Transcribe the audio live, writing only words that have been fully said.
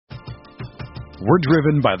We're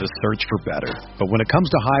driven by the search for better. But when it comes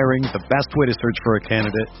to hiring, the best way to search for a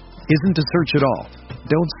candidate isn't to search at all.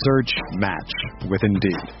 Don't search, match with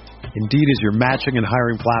Indeed. Indeed is your matching and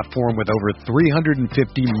hiring platform with over 350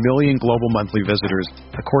 million global monthly visitors,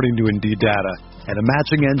 according to Indeed data, and a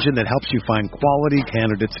matching engine that helps you find quality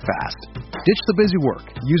candidates fast. Ditch the busy work.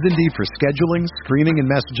 Use Indeed for scheduling, screening, and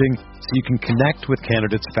messaging so you can connect with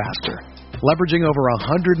candidates faster. Leveraging over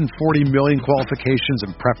 140 million qualifications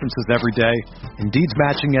and preferences every day, Indeed's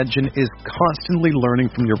matching engine is constantly learning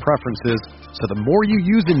from your preferences, so the more you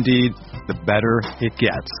use Indeed, the better it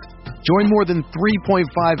gets. Join more than 3.5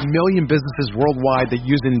 million businesses worldwide that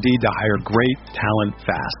use Indeed to hire great talent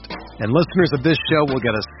fast. And listeners of this show will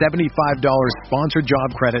get a $75 sponsored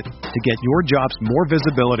job credit to get your jobs more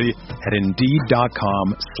visibility at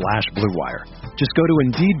Indeed.com/Blue Wire. Just go to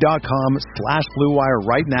Indeed.com/Blue Wire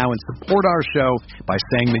right now and support our show by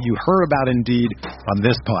saying that you heard about Indeed on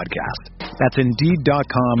this podcast. That's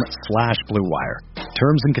Indeed.com/Blue Wire.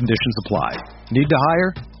 Terms and conditions apply. Need to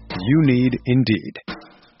hire? You need Indeed.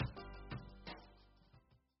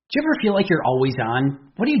 Do you ever feel like you're always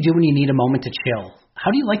on? What do you do when you need a moment to chill?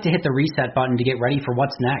 How do you like to hit the reset button to get ready for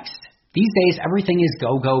what's next? These days, everything is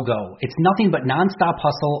go, go, go. It's nothing but nonstop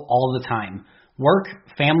hustle all the time. Work,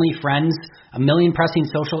 family, friends, a million pressing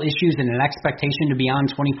social issues, and an expectation to be on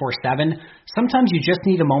 24/7. Sometimes you just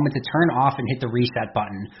need a moment to turn off and hit the reset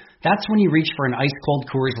button. That's when you reach for an ice-cold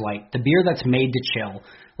Coors Light, the beer that's made to chill.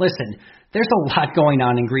 Listen, there's a lot going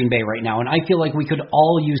on in Green Bay right now, and I feel like we could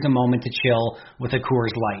all use a moment to chill with a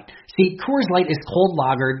Coors Light. See, Coors Light is cold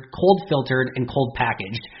lagered, cold filtered, and cold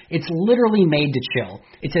packaged. It's literally made to chill.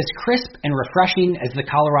 It's as crisp and refreshing as the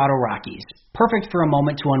Colorado Rockies. Perfect for a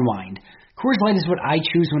moment to unwind. Coors Light is what I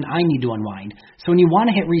choose when I need to unwind. So when you want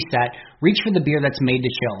to hit reset, reach for the beer that's made to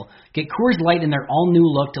chill. Get Coors Light in their all-new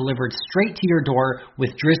look delivered straight to your door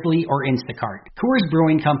with Drizzly or Instacart. Coors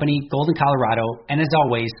Brewing Company, Golden, Colorado, and as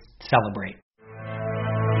always, celebrate.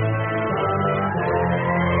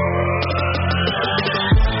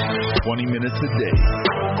 $20 minutes a day,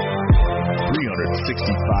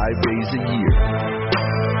 365 days a year.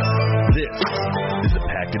 This is the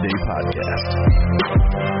Pack-A-Day Podcast.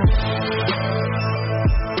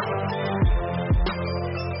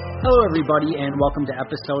 Hello, everybody, and welcome to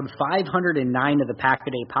episode 509 of the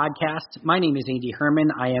Pack-A-Day Podcast. My name is Andy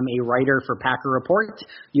Herman. I am a writer for Packer Report.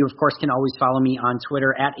 You, of course, can always follow me on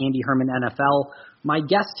Twitter at Andy Herman NFL. My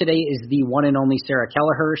guest today is the one and only Sarah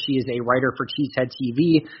Kelleher. She is a writer for Cheesehead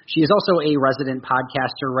TV. She is also a resident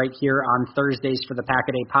podcaster right here on Thursdays for the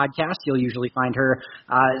Pack-A-Day Podcast. You'll usually find her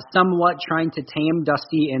somewhat trying to tame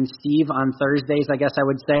Dusty and Steve on Thursdays, I guess I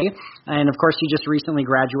would say. And, of course, she just recently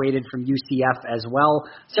graduated from UCF as well.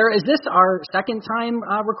 Sarah, is this our second time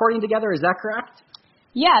recording together? Is that correct?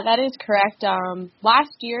 Yeah, that is correct.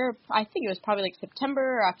 Last year, I think it was probably like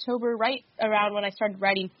September or October, right around when I started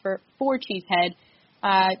writing for Cheesehead,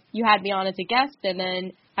 you had me on as a guest, and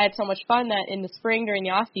then I had so much fun that in the spring during the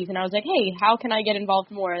off-season, I was like, hey, how can I get involved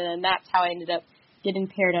more? And then that's how I ended up getting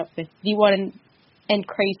paired up with the one and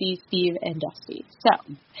crazy Steve and Dusty. So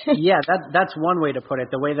yeah, that's one way to put it.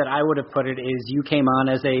 The way that I would have put it is you came on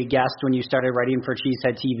as a guest when you started writing for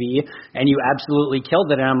Cheesehead TV, and you absolutely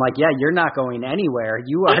killed it. And I'm like, yeah, you're not going anywhere.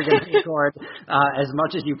 You are going to record as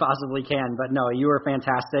much as you possibly can. But no, you were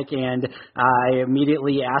fantastic, and I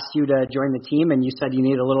immediately asked you to join the team, and you said you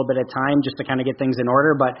needed a little bit of time just to kind of get things in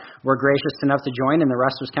order, but were gracious enough to join, and the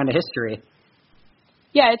rest was kind of history.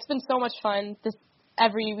 Yeah, it's been so much fun.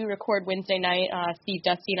 We record Wednesday night, Steve,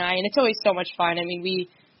 Dusty, and I, and it's always so much fun. I mean, we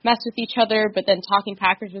mess with each other, but then talking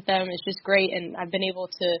Packers with them is just great, and I've been able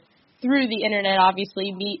to, through the internet,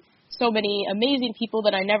 obviously, meet so many amazing people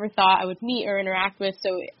that I never thought I would meet or interact with.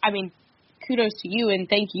 So, I mean, kudos to you, and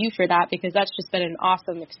thank you for that, because that's just been an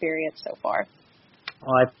awesome experience so far.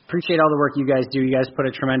 Well, I appreciate all the work you guys do. You guys put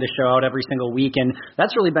a tremendous show out every single week, and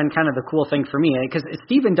that's really been kind of the cool thing for me, because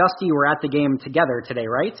Steve and Dusty were at the game together today,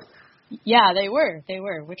 right? Yeah, they were,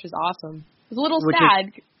 which was awesome. It was a little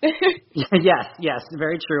sad. Yes,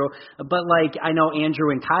 very true. But, I know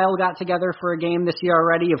Andrew and Kyle got together for a game this year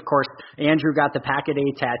already. Of course, Andrew got the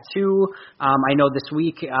Pack-A-Day tattoo. I know this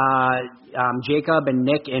week Jacob and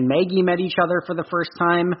Nick and Maggie met each other for the first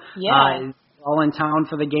time. Yeah. All in town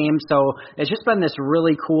for the game. So it's just been this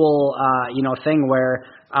really cool, thing where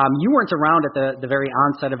You weren't around at the very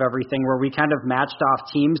onset of everything where we kind of matched off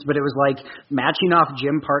teams, but it was like matching off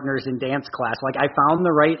gym partners in dance class. Like I found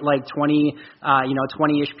the right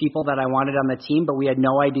 20-ish people that I wanted on the team, but we had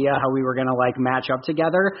no idea how we were going to like match up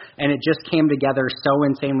together, and it just came together so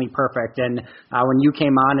insanely perfect. And when you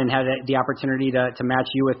came on and had the opportunity to match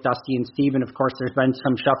you with Dusty and Steve, and of course there's been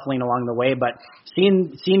some shuffling along the way, but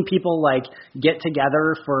seeing people like get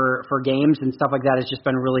together for games and stuff like that has just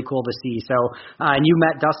been really cool to see. So and you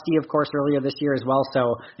met Dusty, of course, earlier this year as well.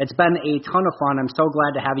 So it's been a ton of fun. I'm so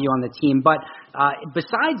glad to have you on the team. But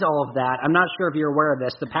besides all of that, I'm not sure if you're aware of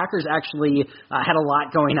this, the Packers actually had a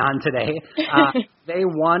lot going on today. They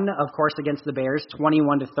won, of course, against the Bears,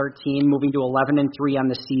 21-13, moving to 11-3 on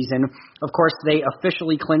the season. Of course, they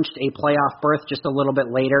officially clinched a playoff berth just a little bit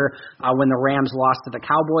later when the Rams lost to the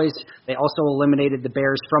Cowboys. They also eliminated the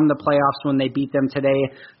Bears from the playoffs when they beat them today.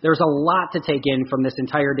 There's a lot to take in from this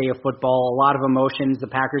entire day of football, a lot of emotions, the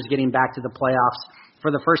Packers getting back to the playoffs for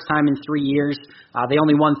the first time in 3 years. They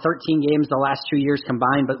only won 13 games the last 2 years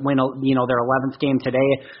combined, but win their 11th game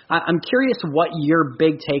today. I'm curious what your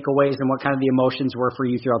big takeaways and what kind of the emotions were for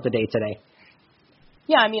you throughout the day today.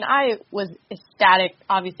 Yeah, I mean, I was ecstatic,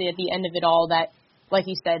 obviously, at the end of it all that, like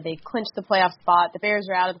you said, they clinched the playoff spot. The Bears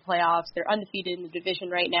are out of the playoffs. They're undefeated in the division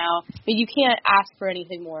right now. But you can't ask for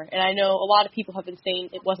anything more. And I know a lot of people have been saying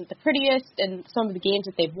it wasn't the prettiest, and some of the games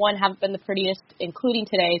that they've won haven't been the prettiest, including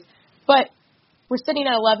today's. But we're sitting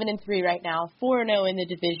at 11-3 right now, 4-0 in the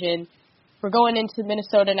division. We're going into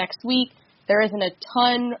Minnesota next week. There isn't a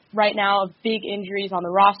ton right now of big injuries on the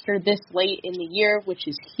roster this late in the year, which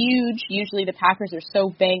is huge. Usually the Packers are so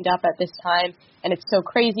banged up at this time, and it's so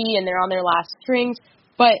crazy, and they're on their last strings.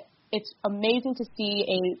 But it's amazing to see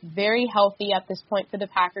a very healthy, at this point for the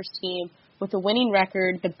Packers team, with a winning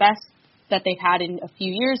record, the best that they've had in a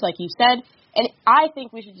few years, like you said. And I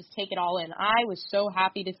think we should just take it all in. I was so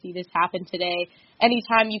happy to see this happen today.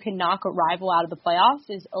 Anytime you can knock a rival out of the playoffs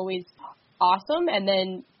is always awesome, and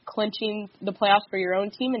then clinching the playoffs for your own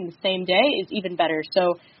team in the same day is even better.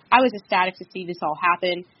 So I was ecstatic to see this all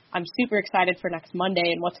happen. I'm super excited for next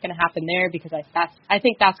Monday and what's going to happen there, because I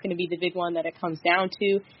think that's going to be the big one that it comes down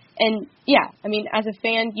to. And, yeah, I mean, as a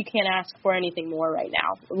fan, you can't ask for anything more right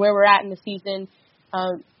now. Where we're at in the season,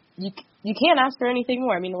 you can't ask for anything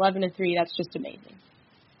more. I mean, 11-3, that's just amazing.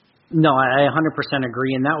 No, I 100%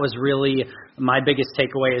 agree, and that was really my biggest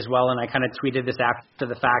takeaway as well, and I kind of tweeted this after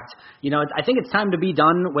the fact. I think it's time to be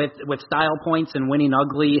done with style points and winning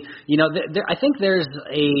ugly. I think there's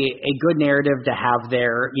a good narrative to have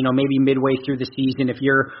there, maybe midway through the season. If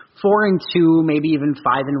you're 4-2, maybe even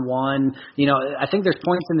 5-1, I think there's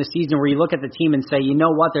points in the season where you look at the team and say, you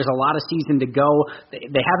know what, there's a lot of season to go.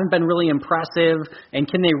 They haven't been really impressive, and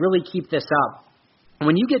can they really keep this up?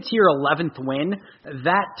 When you get to your 11th win,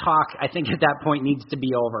 that talk, I think at that point needs to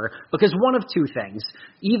be over. Because one of two things.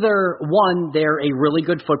 Either, one, they're a really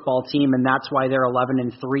good football team, and that's why they're 11-3,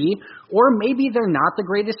 or maybe they're not the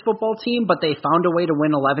greatest football team, but they found a way to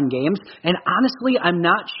win 11 games. And honestly, I'm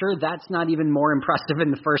not sure that's not even more impressive in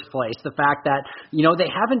the first place. The fact that, they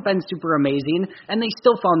haven't been super amazing, and they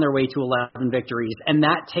still found their way to 11 victories. And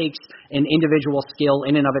that takes an individual skill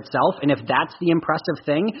in and of itself. And if that's the impressive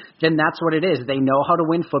thing, then that's what it is. They know how to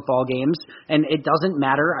win football games, and it doesn't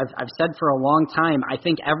matter. I've said for a long time, I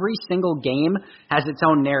think every single game has its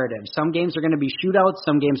own narrative. Some games are going to be shootouts,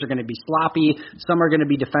 some games are going to be sloppy, some are going to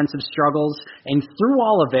be defensive struggles, and through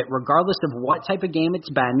all of it, regardless of what type of game it's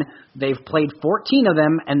been, they've played 14 of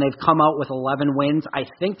them, and they've come out with 11 wins. I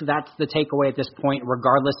think that's the takeaway at this point,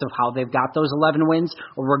 regardless of how they've got those 11 wins,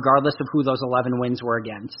 or regardless of who those 11 wins were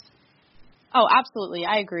against. Oh, absolutely.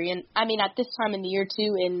 I agree. And, I mean, at this time in the year,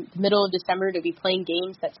 too, in the middle of December, to be playing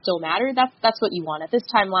games that still matter, that's what you want. At this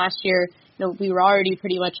time last year, we were already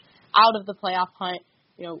pretty much out of the playoff hunt.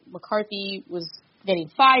 McCarthy was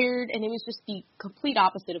getting fired, and it was just the complete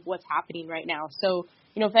opposite of what's happening right now. So,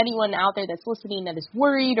 if anyone out there that's listening that is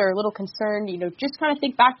worried or a little concerned, just kind of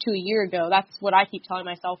think back to a year ago. That's what I keep telling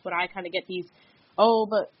myself when I kind of get these,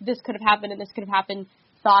 but this could have happened and this could have happened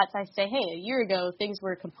thoughts. I say, hey, a year ago, things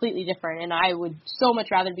were completely different, and I would so much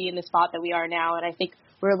rather be in the spot that we are now, and I think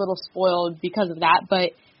we're a little spoiled because of that.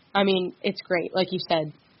 But, I mean, it's great. Like you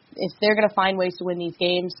said, if they're going to find ways to win these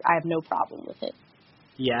games, I have no problem with it.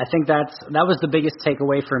 Yeah, I think that was the biggest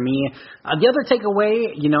takeaway for me. The other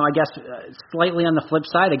takeaway, I guess slightly on the flip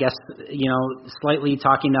side, slightly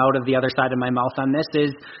talking out of the other side of my mouth on this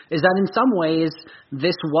is that in some ways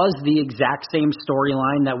this was the exact same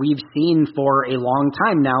storyline that we've seen for a long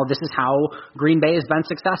time now. This is how Green Bay has been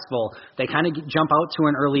successful. They kind of jump out to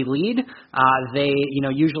an early lead. They,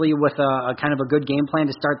 usually with a kind of a good game plan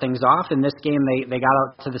to start things off. In this game, they got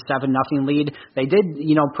out to the 7-0 lead. They did,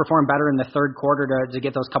 perform better in the third quarter to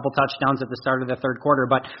get those couple touchdowns at the start of the third quarter.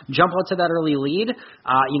 But jump out to that early lead,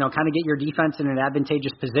 kind of get your defense in an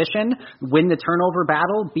advantageous position, win the turnover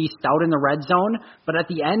battle, be stout in the red zone. But at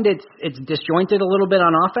the end, it's disjointed a little bit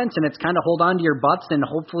on offense, and it's kind of hold on to your butts, and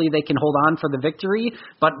hopefully they can hold on for the victory.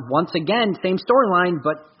 But once again, same storyline,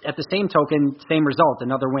 but at the same token, same result,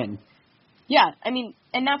 another win. Yeah,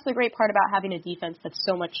 and that's the great part about having a defense that's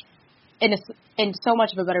so much in so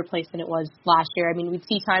much of a better place than it was last year. We'd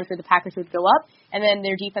see times where the Packers would go up, and then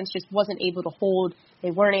their defense just wasn't able to hold.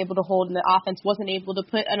 They weren't able to hold, and the offense wasn't able to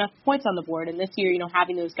put enough points on the board. And this year,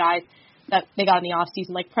 having those guys that they got in the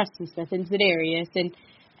offseason, like Preston Smith and Za'Darius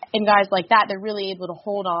and guys like that, they're really able to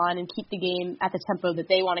hold on and keep the game at the tempo that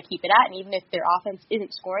they want to keep it at. And even if their offense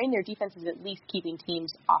isn't scoring, their defense is at least keeping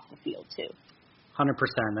teams off the field too. 100%.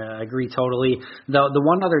 I agree totally. The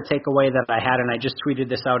one other takeaway that I had, and I just tweeted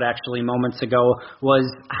this out actually moments ago, was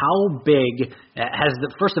how big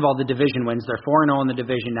first of all, the division wins. They're 4-0 in the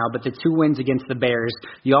division now, but the 2 wins against the Bears.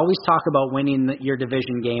 You always talk about winning your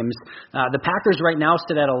division games. The Packers right now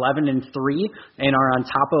sit at 11-3 and are on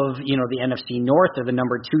top of, the NFC North. They're the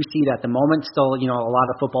number 2 seed at the moment. Still, a lot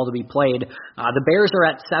of football to be played. The Bears are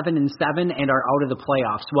at 7-7 and are out of the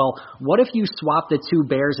playoffs. Well, what if you swap the 2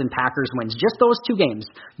 Bears and Packers wins? Just those 2 games.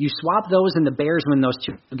 You swap those and the Bears win those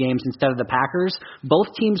 2 games instead of the Packers. Both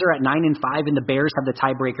teams are at 9-5 and the Bears have the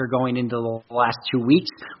tiebreaker going into the last 2 weeks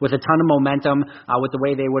with a ton of momentum with the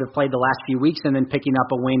way they would have played the last few weeks and then picking up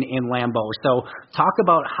a win in Lambeau. So talk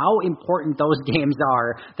about how important those games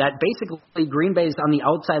are, that basically Green Bay is on the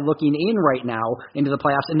outside looking in right now into the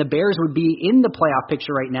playoffs, and the Bears would be in the playoff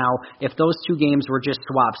picture right now if those 2 games were just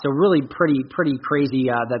swapped. So really pretty crazy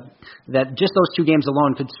that just those 2 games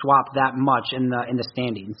alone could swap that much in the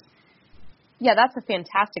standings. Yeah, that's a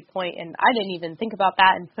fantastic point, and I didn't even think about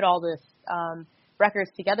that and put all the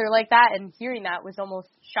records together like that, and hearing that was almost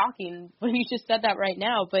shocking when you just said that right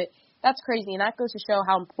now, but that's crazy, and that goes to show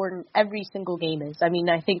how important every single game is. I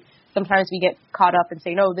think sometimes we get caught up and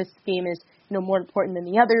say, no, this game is more important than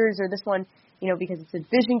the others, or this one, because it's a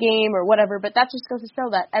division game or whatever, but that just goes to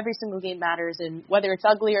show that every single game matters, and whether it's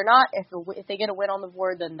ugly or not, if they get a win on the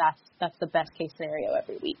board, then that's the best case scenario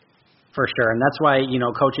every week. For sure, and that's why,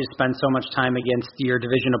 coaches spend so much time against your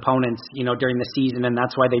division opponents, during the season, and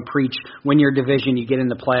that's why they preach, win your division, you get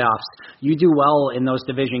in the playoffs. You do well in those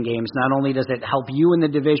division games. Not only does it help you in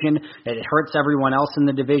the division, it hurts everyone else in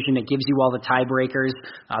the division. It gives you all the tiebreakers.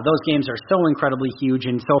 Those games are so incredibly huge,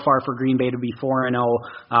 and so far for Green Bay to be 4-0,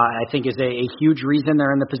 I think is a huge reason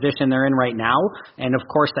they're in the position they're in right now. And, of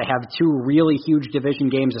course, they have 2 really huge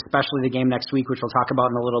division games, especially the game next week, which we'll talk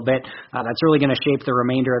about in a little bit. That's really going to shape the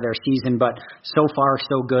remainder of their season. But so far,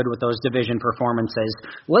 so good with those division performances.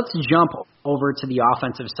 Let's jump over to the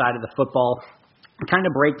offensive side of the football and kind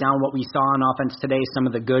of break down what we saw on offense today, some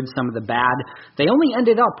of the good, some of the bad. They only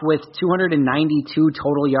ended up with 292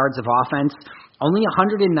 total yards of offense, only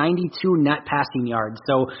 192 net passing yards.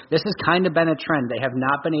 So this has kind of been a trend. They have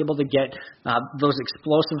not been able to get those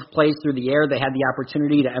explosive plays through the air. They had the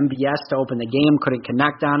opportunity to MVS to open the game, couldn't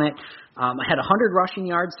connect on it. Had 100 rushing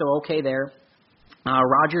yards, so okay there.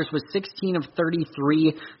 Rodgers was 16 of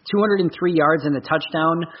 33, 203 yards and a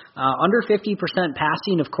touchdown. Under 50%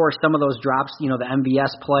 passing, of course, some of those drops, the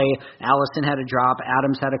MVS play, Allison had a drop,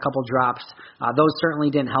 Adams had a couple drops. Those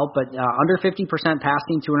certainly didn't help, but under 50%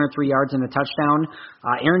 passing, 203 yards and a touchdown.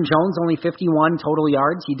 Aaron Jones, only 51 total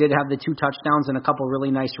yards. He did have the 2 touchdowns and a couple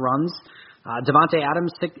really nice runs. Devontae Adams,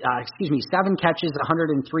 7 catches,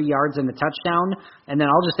 103 yards and a touchdown. And then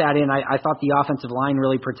I'll just add in, I thought the offensive line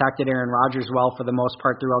really protected Aaron Rodgers well for the most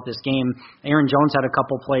part throughout this game. Aaron Jones had a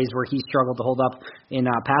couple plays where he struggled to hold up in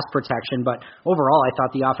pass protection, but overall I thought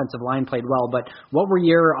the offensive line played well. But what were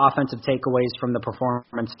your offensive takeaways from the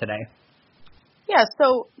performance today? Yeah,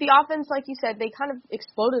 so the offense, like you said, they kind of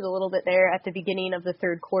exploded a little bit there at the beginning of the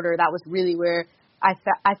third quarter. That was really where I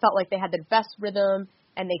felt like they had the best rhythm,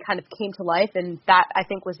 and they kind of came to life, and that, I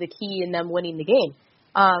think, was the key in them winning the game.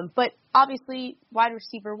 But obviously, wide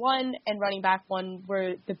receiver 1 and running back 1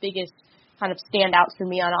 were the biggest kind of standouts for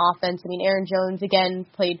me on offense. Aaron Jones, again,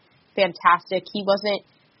 played fantastic. He wasn't,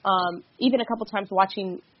 even a couple times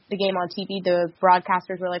watching the game on TV, the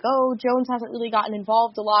broadcasters were like, oh, Jones hasn't really gotten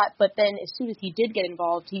involved a lot. But then as soon as he did get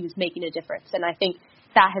involved, he was making a difference. And I think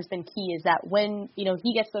that has been key, is that when,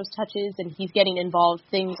 he gets those touches and he's getting involved,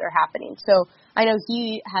 things are happening. So I know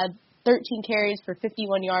he had 13 carries for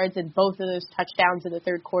 51 yards and both of those touchdowns in the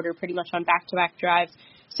third quarter, pretty much on back-to-back drives.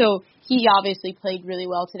 So he obviously played really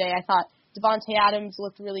well today. I thought Davante Adams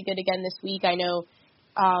looked really good again this week. I know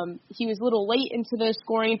he was a little late into the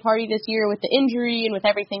scoring party this year with the injury and with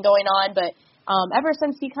everything going on, but ever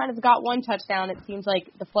since he kind of got one touchdown, it seems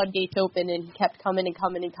like the floodgates opened and he kept coming and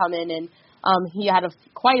coming and coming, and he had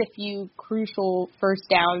quite a few crucial first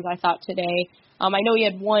downs, I thought, today. I know he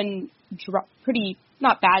had one pretty,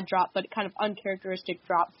 not bad drop, but kind of uncharacteristic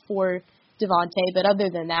drop for Davante, but other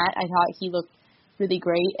than that, I thought he looked really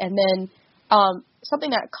great. And then something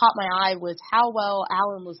that caught my eye was how well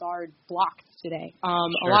Allen Lazard blocked today.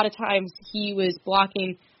 A lot of times he was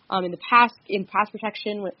blocking in pass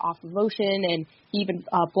protection off of motion, and he even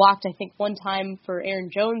blocked, I think, one time for Aaron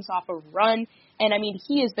Jones off a run. And, I mean,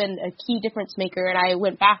 he has been a key difference maker, and I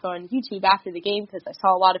went back on YouTube after the game because I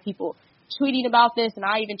saw a lot of people tweeting about this, and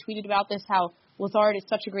I even tweeted about this, how Lazard is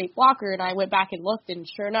such a great blocker, and I went back and looked, and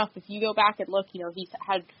sure enough, if you go back and look, he's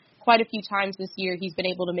had quite a few times this year he's been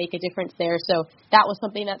able to make a difference there. So that was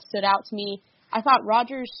something that stood out to me. I thought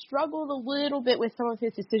Rodgers struggled a little bit with some of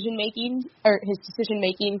his decision making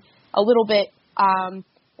a little bit.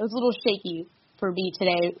 It was a little shaky for me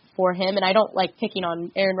today for him, and I don't like picking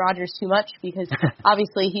on Aaron Rodgers too much because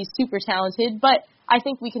obviously he's super talented, but I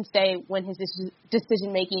think we can say when his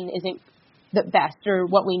decision making isn't the best or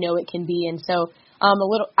what we know it can be. And so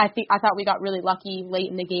I thought we got really lucky late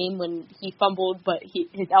in the game when he fumbled, but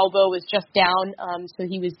his elbow was just down, so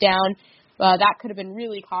he was down. That could have been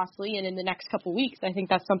really costly, and in the next couple weeks, I think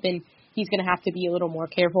that's something he's going to have to be a little more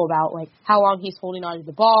careful about, like how long he's holding on to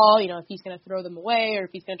the ball, if he's going to throw them away or if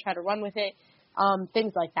he's going to try to run with it,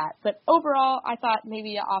 things like that. But overall, I thought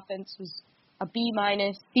maybe the offense was a B-,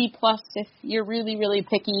 C+ if you're really, really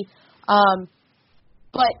picky.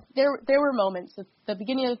 But there were moments at the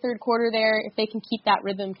beginning of the third quarter there. If they can keep that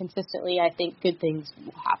rhythm consistently, I think good things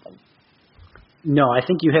will happen. No, I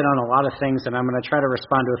think you hit on a lot of things, and I'm going to try to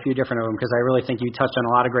respond to a few different of them because I really think you touched on a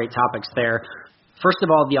lot of great topics there. First of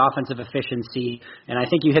all, the offensive efficiency, and I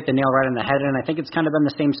think you hit the nail right on the head, and I think it's kind of been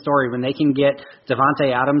the same story. When they can get Davante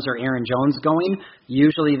Adams or Aaron Jones going,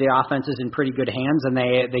 usually the offense is in pretty good hands, and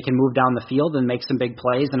they can move down the field and make some big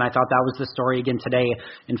plays, and I thought that was the story again today.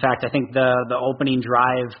 In fact, I think the opening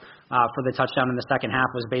drive for the touchdown in the second half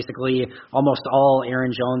was basically almost all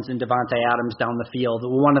Aaron Jones and Davante Adams down the field.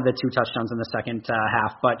 One of the two touchdowns in the second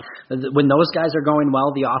half. But when those guys are going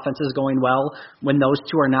well, the offense is going well. When those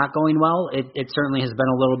two are not going well, it certainly has been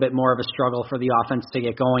a little bit more of a struggle for the offense to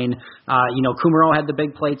get going. Kumaro had the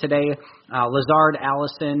big play today. Lazard,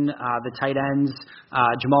 Allison, the tight ends,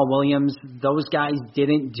 Jamal Williams, those guys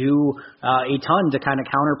didn't do a ton to kind of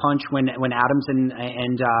counterpunch when Adams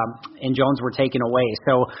and Jones were taken away.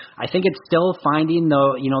 So I think it's still finding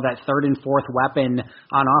that third and fourth weapon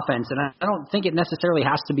on offense, and I don't think it necessarily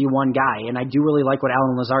has to be one guy. And I do really like what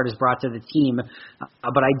Allen Lazard has brought to the team,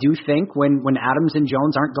 but I do think when Adams and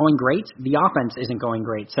Jones aren't going great, the offense isn't going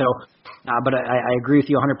great. So, but I agree with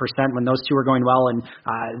you 100% when those two are going well, and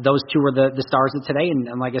those two were the stars of today.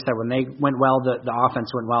 And like I said, when they went well, the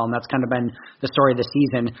offense went well, and that's kind of been the story of the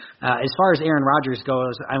season. As far as Aaron Rodgers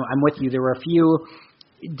goes, I'm with you. There were a few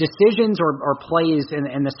decisions or plays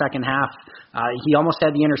in the second half. He almost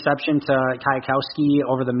had the interception to Kwiatkowski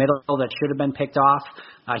over the middle that should have been picked off.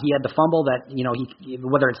 He had the fumble that, he,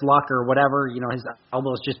 whether it's luck or whatever, his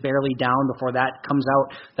elbow is just barely down before that comes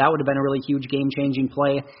out. That would have been a really huge game-changing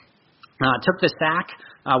play. Took the sack,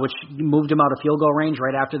 which moved him out of field goal range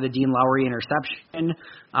right after the Dean Lowry interception.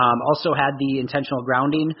 Also had the intentional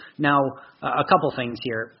grounding. Now, a couple things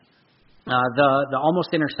here. The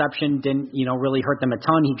almost interception didn't, really hurt them a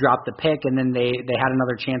ton. He dropped the pick, and then they had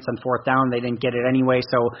another chance on fourth down. They didn't get it anyway,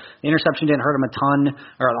 so the interception didn't hurt him a ton,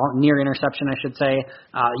 or near interception, I should say.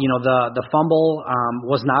 The fumble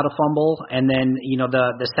was not a fumble, and then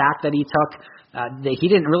the sack that he took. He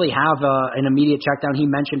didn't really have an immediate check down. He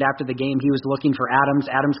mentioned after the game he was looking for Adams.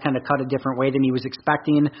 Adams kind of cut a different way than he was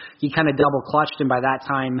expecting. He kind of double clutched, and by that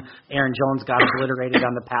time Aaron Jones got obliterated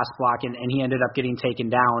on the pass block, and he ended up getting taken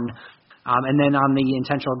down. And then on the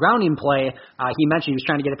intentional grounding play, he mentioned he was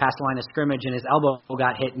trying to get it past the line of scrimmage, and his elbow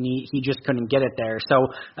got hit, and he just couldn't get it there. So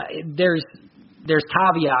there's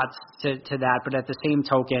caveats to that. But at the same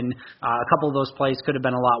token, a couple of those plays could have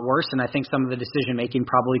been a lot worse, and I think some of the decision making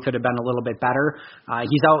probably could have been a little bit better.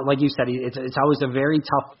 He's out, like you said, it's always a very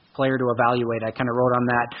tough player to evaluate. I kind of wrote on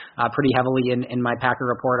that pretty heavily in my Packer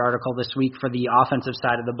Report article this week for the offensive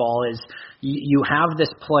side of the ball. Is you have this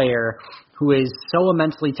player who is so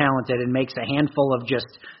immensely talented and makes a handful of just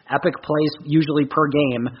epic plays usually per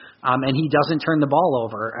game, and he doesn't turn the ball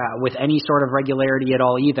over with any sort of regularity at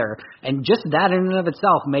all either. And just that in and of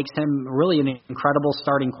itself makes him really an incredible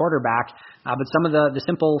starting quarterback. But some of the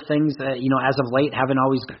simple things that, as of late haven't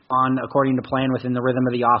always gone according to plan within the rhythm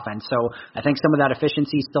of the offense. So I think some of that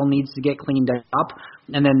efficiency still needs to get cleaned up.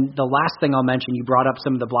 And then the last thing I'll mention, you brought up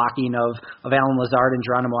some of the blocking of Allen Lazard and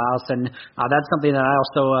Geronimo Allison. That's something that I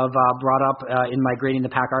also have brought up in my Grading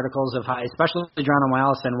the Pack articles of especially Geronimo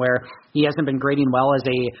Allison, where he hasn't been grading well as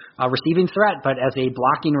a receiving threat, but as a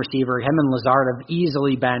blocking receiver, him and Lazard have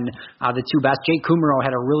easily been the two best. Jake Kummerow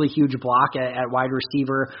had a really huge block at wide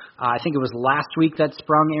receiver. I think it was last week that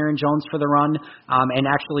sprung Aaron Jones for the run. And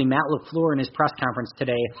actually Matt LaFleur in his press conference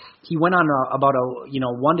today, he went on about a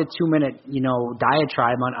 1 to 2 minute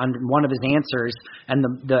diatribe on one of his answers, and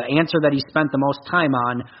the answer that he spent the most time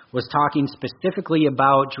on was talking specifically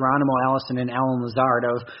about Geronimo Allison and Allen Lazard,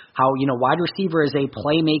 of how wide receiver is a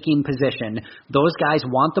playmaking position. Those guys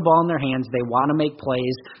want the ball in their hands. They want to make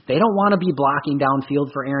plays. They don't want to be blocking downfield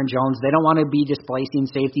for Aaron Jones. They don't want to be displacing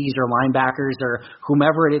safeties or linebackers or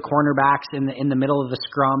whomever it is, cornerbacks in the middle of the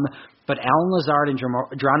scrum. But Allen Lazard and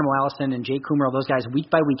Geronimo Allison and Jake Kummerow, those guys week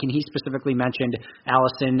by week, and he specifically mentioned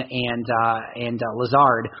Allison and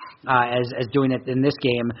Lazard as doing it in this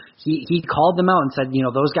game. He called them out and said,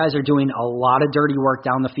 those guys are doing a lot of dirty work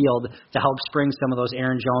down the field to help spring some of those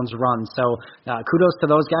Aaron Jones runs. So kudos to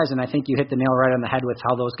those guys, and I think you hit the nail right on the head with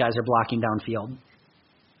how those guys are blocking downfield.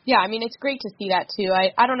 Yeah, I mean, it's great to see that too.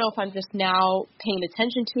 I don't know if I'm just now paying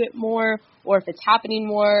attention to it more or if it's happening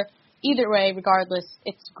more. Either way, regardless,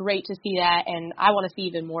 it's great to see that, and I want to see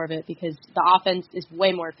even more of it because the offense is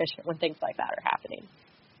way more efficient when things like that are happening.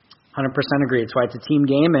 100% agree. It's why it's a team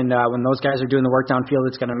game, and when those guys are doing the work downfield,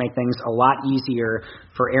 it's going to make things a lot easier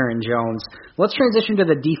for Aaron Jones. Let's transition to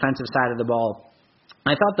the defensive side of the ball.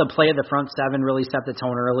 I thought the play of the front seven really set the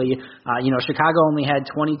tone early. Chicago only had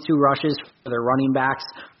 22 rushes for their running backs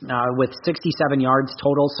with 67 yards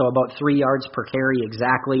total, so about 3 yards per carry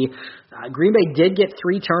exactly. Green Bay did get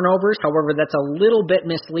 3 turnovers. However, that's a little bit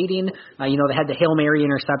misleading. They had the Hail Mary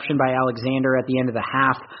interception by Alexander at the end of the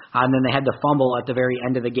half, and then they had the fumble at the very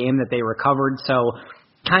end of the game that they recovered. So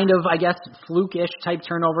kind of, I guess, fluke-ish type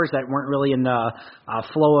turnovers that weren't really in the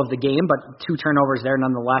flow of the game, but 2 turnovers there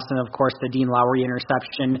nonetheless, and of course the Dean Lowry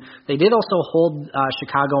interception. They did also hold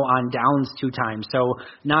Chicago on downs 2 times, so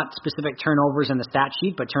not specific turnovers in the stat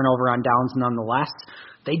sheet, but turnover on downs nonetheless.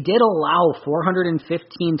 They did allow 415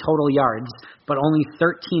 total yards, but only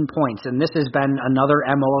 13 points, and this has been another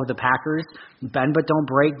MO of the Packers. Bend but don't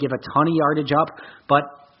break, give a ton of yardage up, but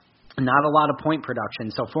not a lot of point production.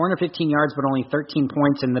 So 415 yards, but only 13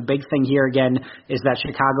 points. And the big thing here, again, is that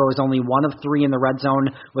Chicago is only 1 of 3 in the red zone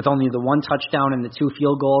with only the 1 touchdown and the 2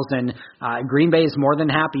 field goals. And Green Bay is more than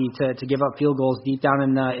happy to give up field goals deep down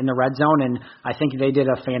in the red zone. And I think they did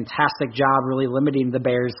a fantastic job really limiting the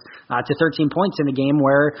Bears to 13 points in a game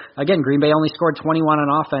where, again, Green Bay only scored 21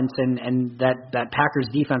 on offense, and that Packers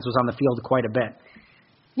defense was on the field quite a bit.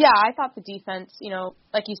 Yeah, I thought the defense,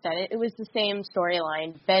 like you said, it was the same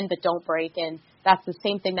storyline, bend but don't break, and that's the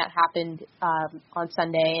same thing that happened on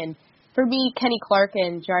Sunday. And for me, Kenny Clark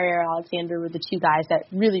and Jaire Alexander were the 2 guys that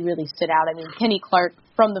really, really stood out. I mean, Kenny Clark,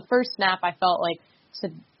 from the first snap, I felt like to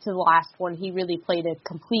the last one, he really played a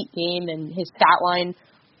complete game, and his stat line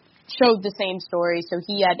showed the same story. So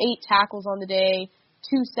he had 8 tackles on the day,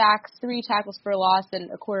 2 sacks, 3 tackles for a loss, and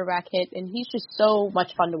a quarterback hit, and he's just so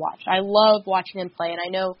much fun to watch. I love watching him play, and I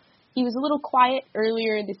know he was a little quiet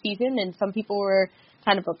earlier in the season, and some people were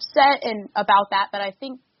kind of upset about that, but I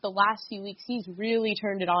think the last few weeks he's really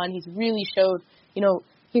turned it on. He's really showed,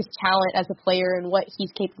 his talent as a player and what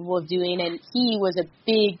he's capable of doing, and he was a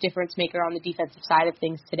big difference maker on the defensive side of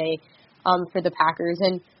things today for the Packers.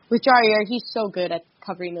 And with Jaire, he's so good at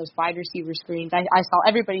covering those wide receiver screens. I saw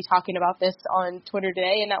everybody talking about this on Twitter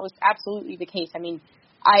today, and that was absolutely the case. I mean,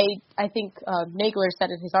 I think Nagler said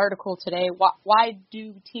in his article today, why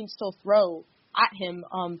do teams still throw at him?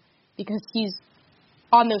 Because he's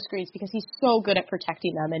on those screens, because he's so good at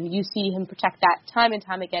protecting them, and you see him protect that time and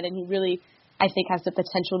time again, and he really, I think, has the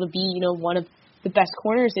potential to be, one of the best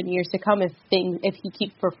corners in years to come if he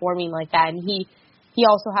keeps performing like that. And he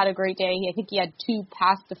also had a great day. I think he had 2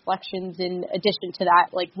 pass deflections in addition to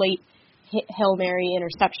that, like late Hail Mary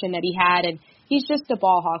interception that he had. And he's just a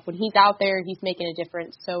ball hawk. When he's out there, he's making a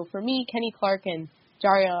difference. So for me, Kenny Clark and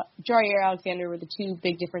Jaire Alexander were the two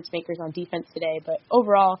big difference makers on defense today. But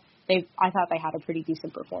overall, I thought they had a pretty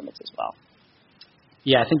decent performance as well.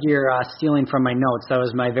 Yeah, I think you're stealing from my notes. That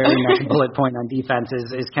was my very next bullet point on defense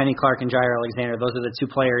is Kenny Clark and Jaire Alexander. Those are the two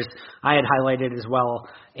players I had highlighted as well.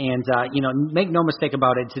 And, make no mistake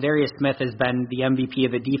about it, Za'Darius Smith has been the MVP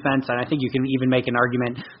of the defense, and I think you can even make an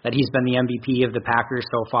argument that he's been the MVP of the Packers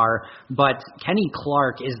so far. But Kenny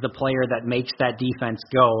Clark is the player that makes that defense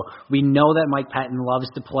go. We know that Mike Pettin loves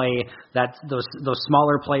to play those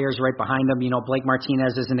smaller players right behind him. Blake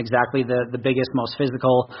Martinez isn't exactly the biggest, most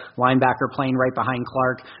physical linebacker playing right behind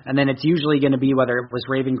Clark. And then it's usually going to be whether it was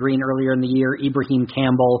Raven Green earlier in the year, Ibrahim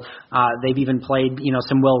Campbell. They've even played,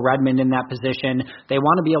 some Will Redmond in that position. They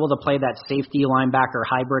want to be able to play that safety linebacker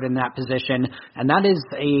hybrid in that position. And that is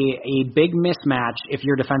a big mismatch if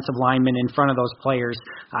your defensive lineman in front of those players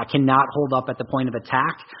cannot hold up at the point of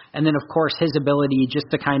attack. And then, of course, his ability just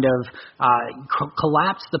to kind of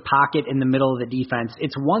collapse the pocket in the middle of the defense.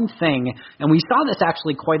 It's one thing, and we saw this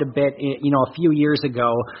actually quite a bit, a few years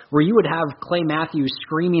ago, where you would have Clay Matthews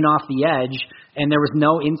screaming off the edge, and there was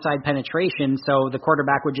no inside penetration, so the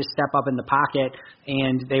quarterback would just step up in the pocket,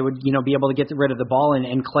 and they would, be able to get rid of the ball,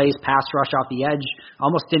 and Clay's pass rush off the edge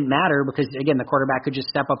almost didn't matter because, again, the quarterback could just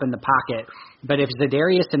step up in the pocket. But if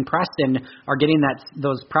Za'Darius and Preston are getting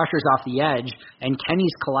those pressures off the edge, and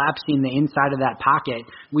Kenny's collapsing the inside of that pocket,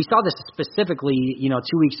 we saw this specifically,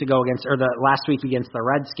 2 weeks ago the last week against the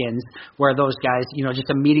Redskins, where those guys, just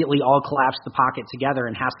immediately all collapsed the pocket together,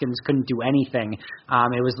 and Haskins couldn't do anything.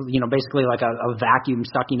 It was, basically like a vacuum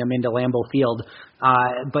sucking him into Lambeau Field.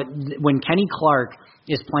 But when Kenny Clark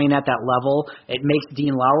is playing at that level, it makes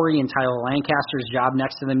Dean Lowry and Tyler Lancaster's job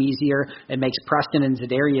next to them easier. It makes Preston and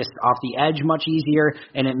Za'Darius off the edge much easier,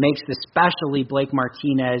 and it makes especially Blake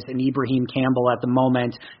Martinez and Ibrahim Campbell at the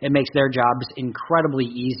moment, it makes their jobs incredibly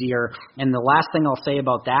easier. And the last thing I'll say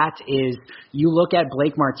about that is you look at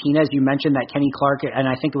Blake Martinez, you mentioned that Kenny Clark, and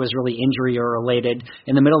I think it was really injury or related.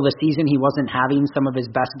 In the middle of the season, he wasn't having some of his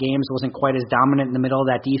best games, wasn't quite as dominant in the middle of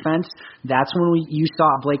that defense. That's when you saw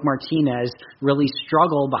Blake Martinez really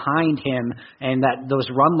struggle behind him, and that those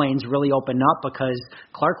run lanes really open up because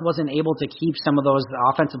Clark wasn't able to keep some of those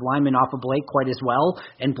offensive linemen off of Blake quite as well,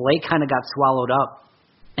 and Blake kind of got swallowed up.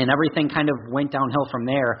 And everything kind of went downhill from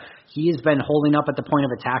there. He has been holding up at the point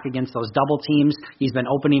of attack against those double teams. He's been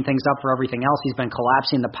opening things up for everything else. He's been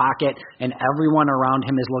collapsing the pocket, and everyone around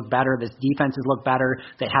him has looked better. This defense has looked better.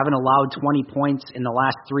 They haven't allowed 20 points in the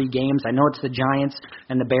last 3 games. I know it's the Giants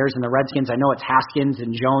and the Bears and the Redskins. I know it's Haskins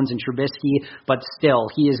and Jones and Trubisky, but still,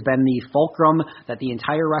 he has been the fulcrum that the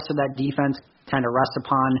entire rest of that defense kind of rests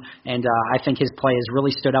upon, and I think his play has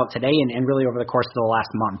really stood out today and really over the course of the last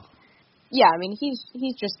month. Yeah, I mean,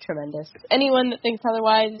 he's just tremendous. Anyone that thinks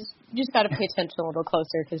otherwise, you just got to pay attention a little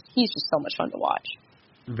closer because he's just so much fun to watch.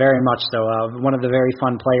 Very much so. One of the very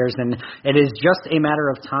fun players, and it is just a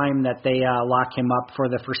matter of time that they lock him up for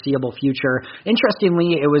the foreseeable future.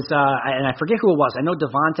 Interestingly, it was, and I forget who it was. I know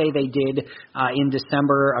Devontae they did in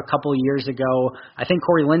December a couple years ago. I think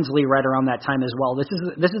Corey Linsley right around that time as well. This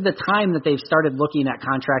is the time that they've started looking at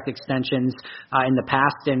contract extensions in the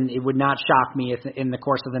past, and it would not shock me if in the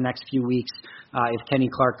course of the next few weeks if Kenny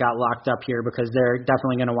Clark got locked up here, because they're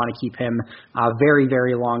definitely going to want to keep him very,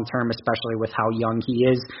 very long term, especially with how young he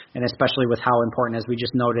is, and especially with how important, as we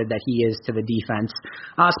just noted, that he is to the defense.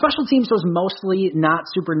 Special teams was mostly not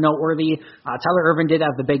super noteworthy. Tyler Ervin did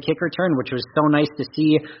have the big kick return, which was so nice to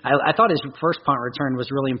see. I thought his first punt return was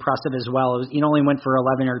really impressive as well. He only went for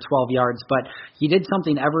 11 or 12 yards, but he did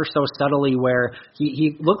something ever so subtly where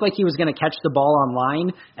he looked like he was going to catch the ball on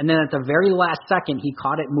line, and then at the very last second, he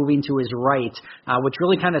caught it moving to his right, which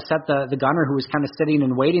really kind of set the gunner who was kind of sitting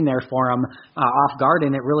and waiting there for him off guard,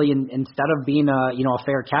 and it really, instead of being a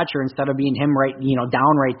fair catcher, instead of being him right,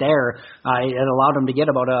 down right there, it allowed him to get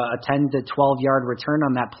about a 10 to 12 yard return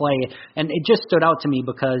on that play. And it just stood out to me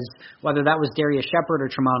because whether that was Darius Shepard or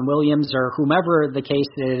Tramon Williams or whomever the case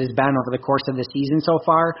it has been over the course of the season so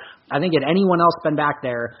far, I think had anyone else been back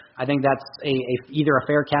there, I think that's either a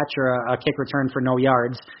fair catch or a kick return for no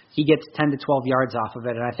yards. He gets 10 to 12 yards off of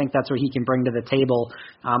it, and I think that's what he can bring to the table.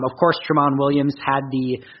 Of course, Tramon Williams had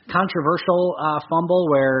the controversial fumble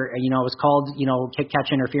where, it was called,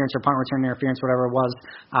 kick-catch interference or punt return interference, whatever it was,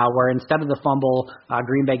 where instead of the fumble,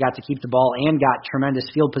 Green Bay got to keep the ball and got tremendous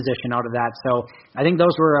field position out of that. So I think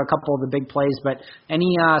those were a couple of the big plays. But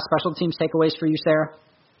any special teams takeaways for you, Sarah?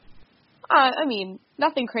 I mean,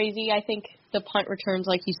 nothing crazy. I think the punt returns,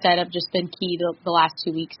 like you said, have just been key the last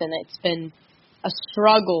 2 weeks, and it's been a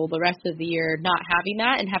struggle the rest of the year not having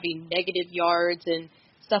that and having negative yards and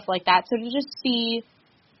stuff like that. So to just see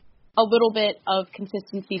a little bit of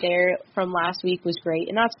consistency there from last week was great,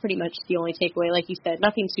 and that's pretty much the only takeaway. Like you said,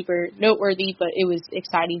 nothing super noteworthy, but it was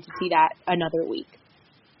exciting to see that another week.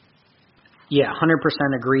 Yeah, 100%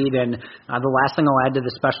 agreed. And the last thing I'll add to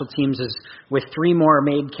the special teams is with 3 more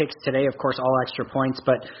made kicks today, of course, all extra points,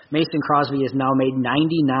 but Mason Crosby has now made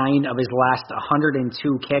 99 of his last 102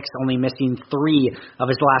 kicks, only missing 3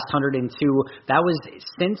 of his last 102. That was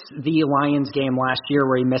since the Lions game last year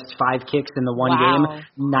where he missed 5 kicks in the one game.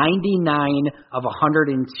 99 of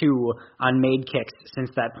 102 on made kicks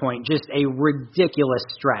since that point. Just a ridiculous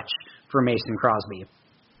stretch for Mason Crosby.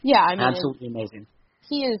 Yeah, I mean, absolutely amazing.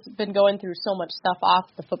 He has been going through so much stuff off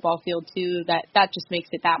the football field too that just makes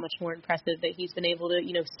it that much more impressive that he's been able to,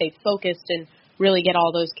 stay focused and really get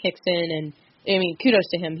all those kicks in. And I mean, kudos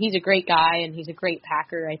to him. He's a great guy and he's a great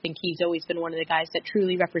Packer. I think he's always been one of the guys that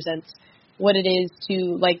truly represents what it is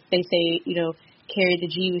to, like they say, carry the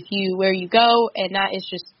G with you where you go, and that is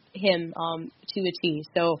just him to a T.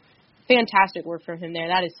 So fantastic work from him there.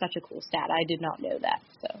 That is such a cool stat. I did not know that,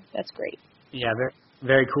 so that's great. Yeah,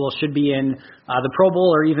 very cool. Should be in the Pro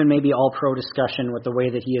Bowl or even maybe All-Pro discussion with the way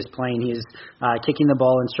that he is playing. He is kicking the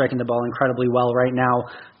ball and striking the ball incredibly well right now.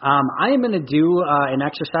 I am going to do an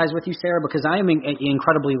exercise with you, Sarah, because I am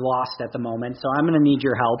incredibly lost at the moment, so I'm going to need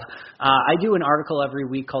your help. I do an article every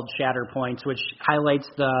week called Shatter Points, which highlights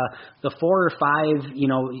the 4 or 5,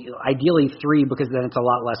 ideally 3 because then it's a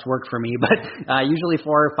lot less work for me, but usually 4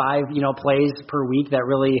 or 5, plays per week that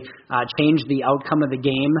really change the outcome of the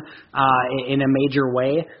game in a major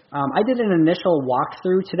way. I did an initial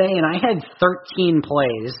walkthrough today, and I had 13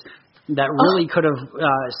 plays that really could have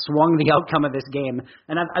swung the outcome of this game.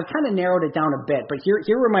 And I've kind of narrowed it down a bit, but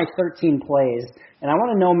here were my 13 plays, and I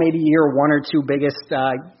want to know maybe your 1 or 2 biggest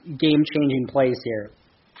game-changing plays here.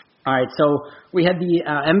 All right, so we had the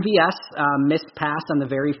MVS missed pass on the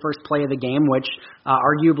very first play of the game, which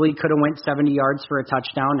arguably could have went 70 yards for a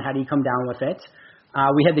touchdown had he come down with it.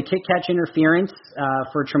 We had the kick-catch interference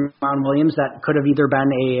for Tramon Williams that could have either been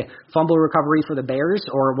a fumble recovery for the Bears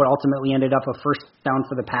or what ultimately ended up a first down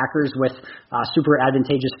for the Packers with super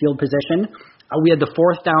advantageous field position. We had the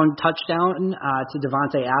 4th down touchdown to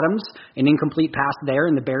Davante Adams, an incomplete pass there,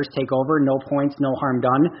 and the Bears take over. No points, no harm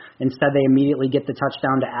done. Instead, they immediately get the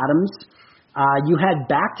touchdown to Adams. You had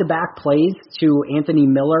back-to-back plays to Anthony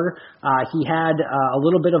Miller. He had a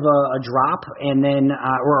little bit of a drop, and then,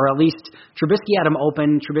 or at least Trubisky had him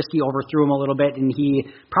open. Trubisky overthrew him a little bit, and he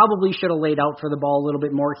probably should have laid out for the ball a little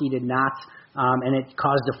bit more. He did not. And it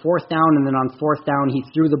caused a 4th down, and then on 4th down, he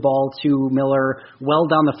threw the ball to Miller well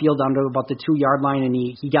down the field down to about the 2-yard line, and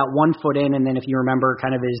he got 1 foot in, and then if you remember,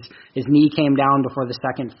 kind of his knee came down before the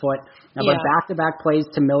 2nd foot. But back-to-back plays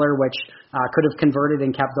to Miller, which could have converted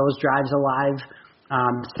and kept those drives alive.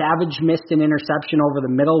 Savage missed an interception over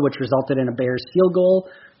the middle, which resulted in a Bears field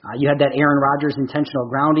goal. You had that Aaron Rodgers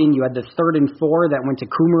intentional grounding. You had the 3rd and 4 that went to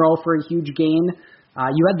Kumaro for a huge gain.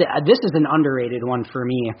 You had this is an underrated one for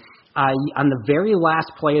me. On the very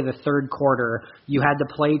last play of the 3rd quarter, you had the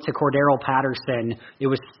play to Cordero Patterson. It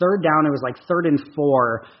was 3rd down. It was like 3rd and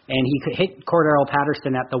 4, and he could hit Cordero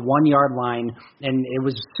Patterson at the 1-yard line, and it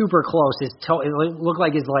was super close. His toe, it looked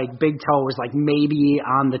like his big toe was maybe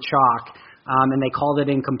on the chalk. And they called it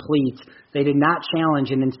incomplete. They did not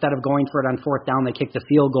challenge, and instead of going for it on 4th down, they kicked the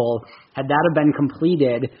field goal. Had that have been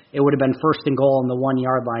completed, it would have been 1st and goal on the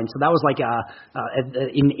 1-yard line. So that was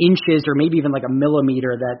in inches or maybe even a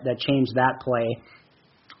millimeter that changed that play.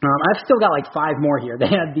 I've still got 5 more here.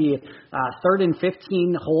 They had the 3rd and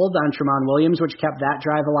 15 hold on Tramon Williams, which kept that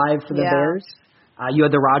drive alive for the Bears. You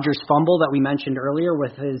had the Rodgers fumble that we mentioned earlier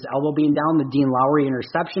with his elbow being down. The Dean Lowry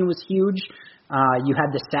interception was huge. You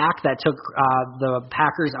had the sack that took the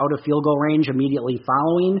Packers out of field goal range immediately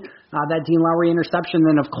following that Dean Lowry interception.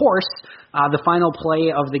 Then, of course, the final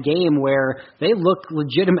play of the game where they looked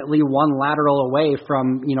legitimately one lateral away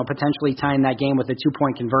from, potentially tying that game with a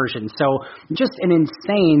 2-point conversion. So just an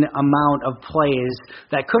insane amount of plays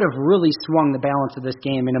that could have really swung the balance of this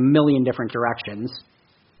game in a million different directions.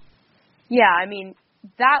 Yeah, I mean,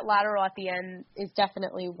 that lateral at the end is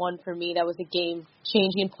definitely one for me that was a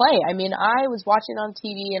game-changing play. I mean, I was watching on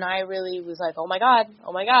TV, and I really was like, oh, my God,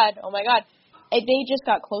 oh, my God, oh, my God. And they just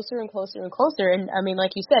got closer and closer and closer. And, I mean,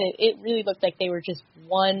 like you said, it really looked like they were just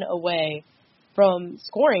one away from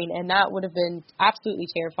scoring, and that would have been absolutely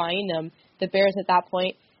terrifying. The Bears at that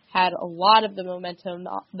point had a lot of the momentum.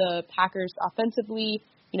 The Packers offensively,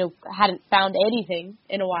 hadn't found anything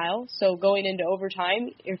in a while. So going into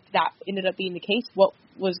overtime, if that ended up being the case, what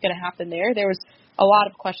was going to happen there? There was a lot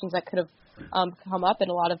of questions that could have come up and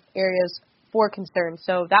a lot of areas for concern.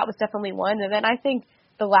 So that was definitely one. And then I think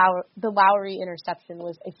the Lowry interception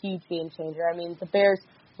was a huge game changer. I mean, the Bears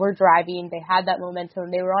were driving. They had that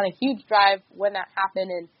momentum. They were on a huge drive when that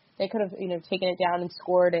happened, and they could have, taken it down and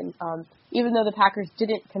scored. And even though the Packers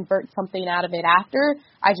didn't convert something out of it after,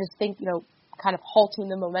 I just think, kind of halting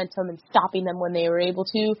the momentum and stopping them when they were able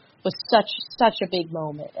to was such a big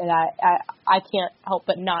moment. And I can't help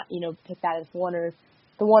but not, pick that as one,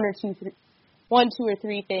 two or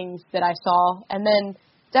three things that I saw. And then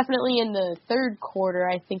definitely in the third quarter,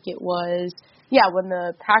 I think it was, when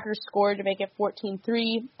the Packers scored to make it 14-3,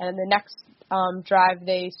 and the next drive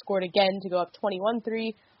they scored again to go up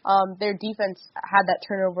 21-3. Their defense had that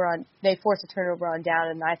they forced a turnover on down,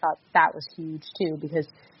 and I thought that was huge too, because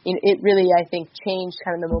it really, I think, changed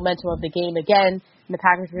kind of the momentum of the game again, and the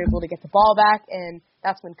Packers were able to get the ball back, and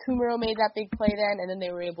that's when Kumaro made that big play then, and then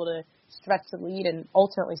they were able to stretch the lead and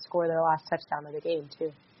ultimately score their last touchdown of the game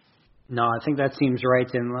too. No, I think that seems right.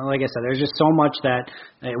 And like I said, there's just so much that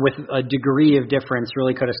with a degree of difference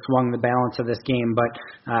really could have swung the balance of this game.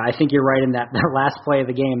 But I think you're right in that last play of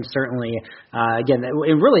the game, certainly. Again,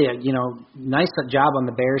 it really, nice job on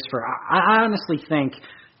the Bears I honestly think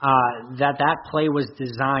that play was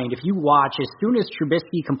designed. If you watch, as soon as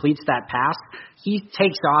Trubisky completes that pass, he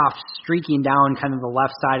takes off streaking down kind of the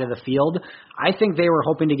left side of the field. I think they were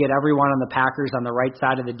hoping to get everyone on the Packers on the right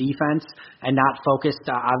side of the defense and not focused,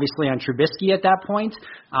 obviously, on Trubisky at that point.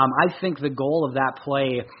 I think the goal of that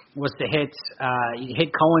play was to hit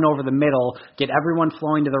Cohen over the middle, get everyone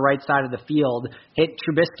flowing to the right side of the field, hit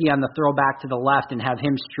Trubisky on the throw back to the left, and have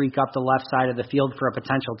him streak up the left side of the field for a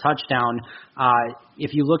potential touchdown.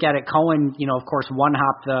 If you look at it, Cohen, of course,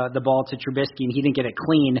 one-hopped the ball to Trubisky, and he didn't get it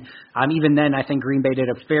clean. Even then, I think Green Bay did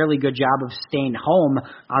a fairly good job of staying home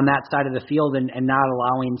on that side of the field and not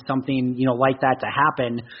allowing something, like that to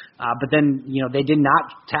happen. But then, they did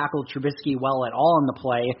not tackle Trubisky well at all in the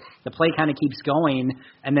play. The play kind of keeps going,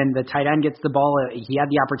 and then the tight end gets the ball. He had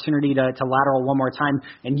the opportunity to lateral one more time,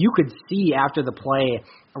 and you could see after the play,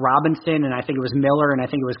 Robinson and I think it was Miller and I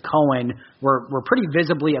think it was Cohen were pretty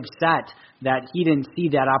visibly upset that he didn't see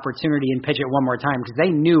that opportunity and pitch it one more time because they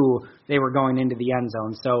knew they were going into the end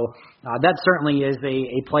zone. So that certainly is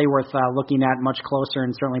a play worth looking at much closer,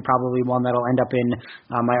 and certainly probably one that'll end up in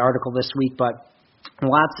my article this week. But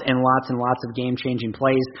lots and lots and lots of game-changing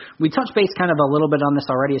plays. We touched base kind of a little bit on this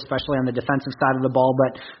already, especially on the defensive side of the ball.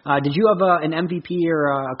 But did you have an MVP or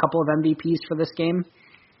a couple of MVPs for this game?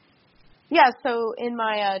 Yeah, so in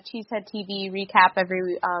my Cheesehead TV recap,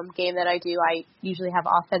 every game that I do, I usually have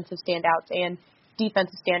offensive standouts and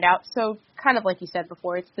defensive standouts. So kind of like you said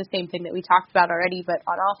before, it's the same thing that we talked about already. But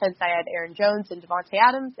on offense, I had Aaron Jones and Devontae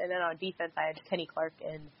Adams. And then on defense, I had Kenny Clark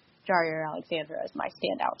and Jaire Alexander as my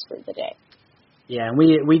standouts for the day. Yeah, and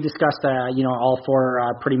we discussed all four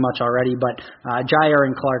pretty much already, but Jaire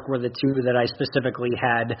and Clark were the two that I specifically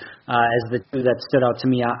had as the two that stood out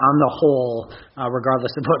to me on the whole,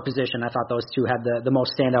 regardless of what position. I thought those two had the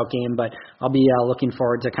most standout game, but I'll be looking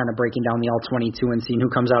forward to kind of breaking down the all-22 and seeing who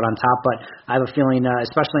comes out on top. But I have a feeling,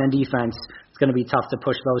 especially on defense, it's going to be tough to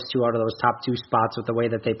push those two out of those top two spots with the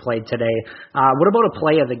way that they played today. What about a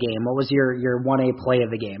play of the game? What was your 1A play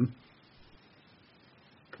of the game?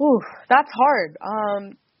 Ooh, that's hard.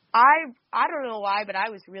 I don't know why, but I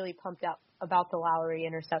was really pumped up about the Lowry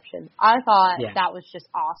interception. I thought that was just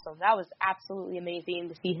awesome. That was absolutely amazing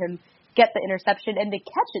to see him get the interception, and the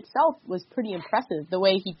catch itself was pretty impressive. The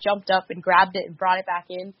way he jumped up and grabbed it and brought it back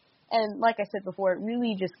in. And like I said before, it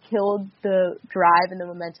really just killed the drive and the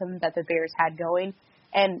momentum that the Bears had going.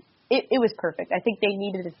 And it was perfect. I think they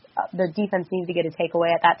needed the defense needed to get a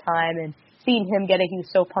takeaway at that time, and seeing him get it, he was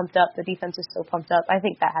so pumped up. The defense was so pumped up. I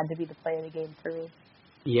think that had to be the play of the game for me.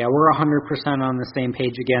 Yeah, we're 100% on the same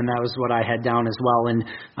page again. That was what I had down as well. And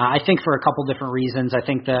I think for a couple different reasons. I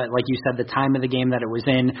think that, like you said, the time of the game that it was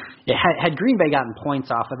in, had Green Bay gotten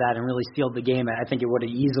points off of that and really sealed the game, I think it would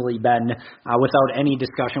have easily been without any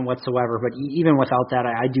discussion whatsoever. But even without that,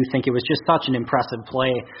 I do think it was just such an impressive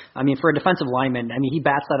play. I mean, for a defensive lineman, he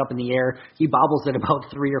bats that up in the air. He bobbles it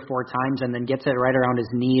about 3 or 4 times and then gets it right around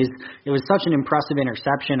his knees. It was such an impressive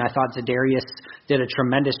interception. I thought Za'Darius did a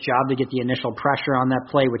tremendous job to get the initial pressure on that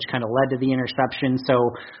play, which kind of led to the interception. So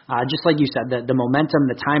just like you said, the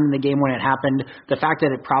momentum, the time in the game when it happened, the fact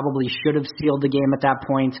that it probably should have sealed the game at that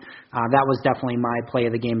point, that was definitely my play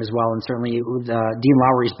of the game as well, and certainly Dean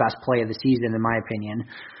Lowry's best play of the season, in my opinion.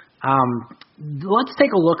 Let's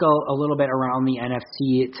take a look a little bit around the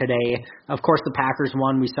NFC today. Of course, the Packers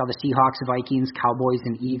won. We saw the Seahawks, Vikings, Cowboys,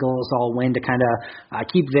 and Eagles all win to kind of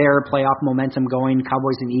keep their playoff momentum going.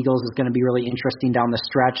 Cowboys and Eagles is going to be really interesting down the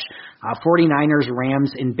stretch. 49ers,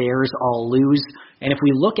 Rams, and Bears all lose. And if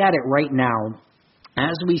we look at it right now,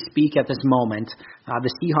 As we speak at this moment,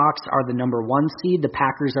 the Seahawks are the number 1 seed, the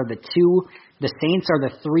Packers are the 2, the Saints are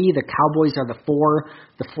the 3, the Cowboys are the 4,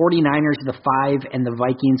 the 49ers are the 5, and the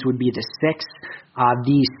Vikings would be the 6.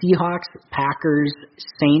 The Seahawks, Packers,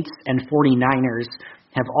 Saints, and 49ers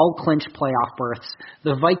have all clinched playoff berths.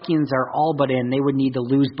 The Vikings are all but in. They would need to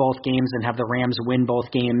lose both games and have the Rams win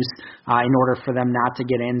both games in order for them not to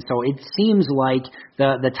get in. So it seems like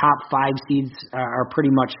the top 5 seeds are pretty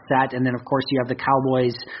much set. And then, of course, you have the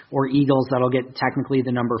Cowboys or Eagles that'll get technically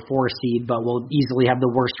the number 4 seed, but will easily have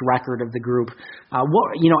the worst record of the group.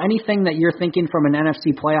 Anything that you're thinking from an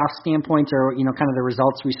NFC playoff standpoint or, kind of the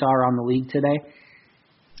results we saw around the league today?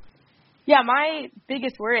 Yeah, my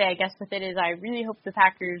biggest worry, I guess, with it is I really hope the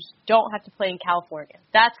Packers don't have to play in California.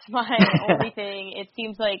 That's my only thing. It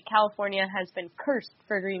seems like California has been cursed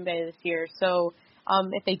for Green Bay this year. So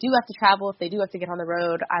if they do have to travel, if they do have to get on the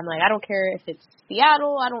road, I'm like, I don't care if it's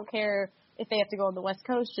Seattle. I don't care if they have to go on the West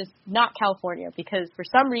Coast, just not California. Because for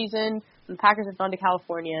some reason, when the Packers have gone to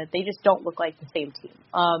California, they just don't look like the same team.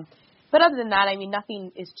 But other than that, I mean,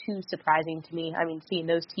 nothing is too surprising to me. I mean, seeing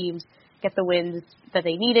those teams get the wins that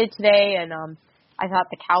they needed today, and I thought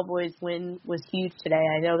the Cowboys win was huge today.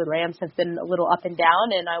 I know the Rams have been a little up and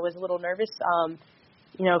down, and I was a little nervous,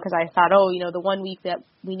 because I thought, the 1 week that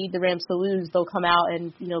we need the Rams to lose, they'll come out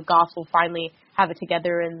and, Goff will finally have it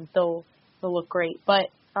together and they'll look great. But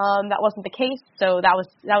that wasn't the case, so that was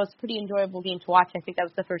a pretty enjoyable game to watch. I think that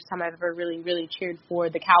was the first time I've ever really, really cheered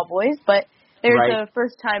for the Cowboys, but there's a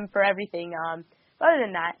first time for everything. Other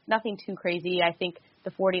than that, nothing too crazy. I think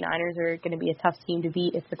the 49ers are going to be a tough team to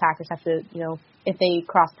beat if the Packers have to, if they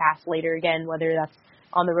cross paths later again, whether that's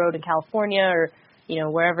on the road in California or,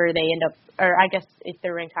 wherever they end up, or I guess if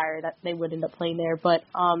they're ranked higher, that they would end up playing there. But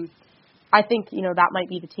I think, that might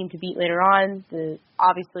be the team to beat later on.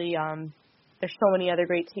 Obviously, there's so many other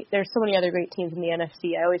great teams in the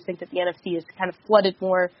NFC. I always think that the NFC is kind of flooded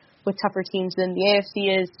more with tougher teams than the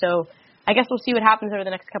AFC is. So I guess we'll see what happens over the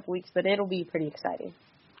next couple weeks, but it'll be pretty exciting.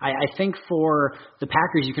 I think for the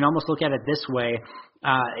Packers, you can almost look at it this way.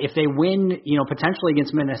 If they win, potentially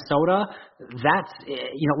against Minnesota, that's,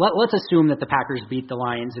 let's assume that the Packers beat the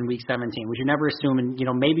Lions in Week 17. We should never assume,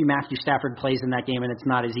 and, maybe Matthew Stafford plays in that game and it's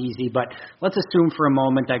not as easy, but let's assume for a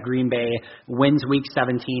moment that Green Bay wins Week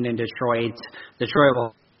 17 in Detroit. Detroit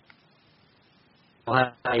will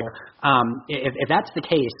if that's the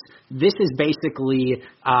case, this is basically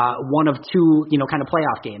one of 2, kind of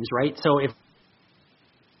playoff games, right? So if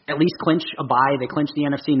at least clinch a bye. They clinch the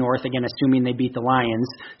NFC North, again, assuming they beat the Lions.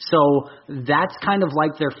 So that's kind of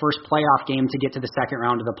like their first playoff game to get to the second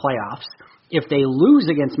round of the playoffs. If they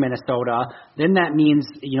lose against Minnesota, then that means,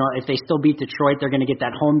 if they still beat Detroit, they're going to get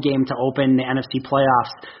that home game to open the NFC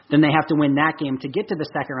playoffs. Then they have to win that game to get to the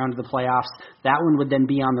second round of the playoffs. That one would then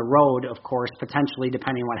be on the road, of course, potentially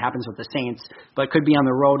depending on what happens with the Saints, but could be on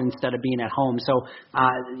the road instead of being at home. So,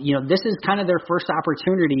 this is kind of their first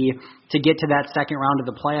opportunity to get to that second round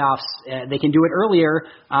of the playoffs. They can do it earlier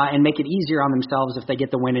and make it easier on themselves if they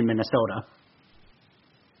get the win in Minnesota.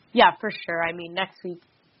 Yeah, for sure. I mean, next week,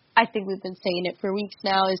 I think we've been saying it for weeks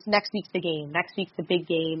now, is next week's the game. Next week's the big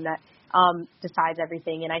game that decides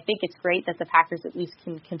everything. And I think it's great that the Packers at least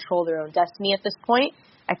can control their own destiny at this point.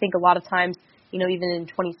 I think a lot of times, even in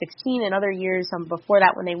 2016 and other years before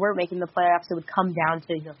that when they were making the playoffs, it would come down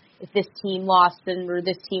to, if this team lost or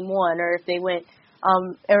this team won, or if they went,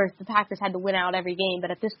 or if the Packers had to win out every game.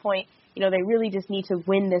 But at this point, they really just need to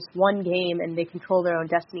win this one game and they control their own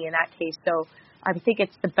destiny in that case. So I think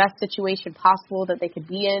it's the best situation possible that they could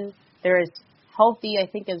be in. They're as healthy, I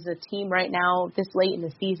think, as a team right now this late in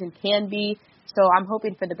the season can be. So I'm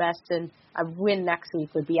hoping for the best, and a win next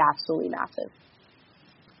week would be absolutely massive.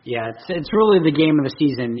 Yeah, it's really the game of the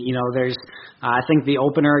season. There's, I think the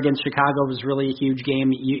opener against Chicago was really a huge game.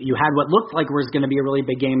 You had what looked like was going to be a really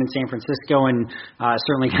big game in San Francisco, and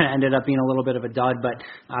certainly kind of ended up being a little bit of a dud. But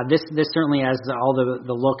this certainly has all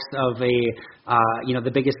the looks of the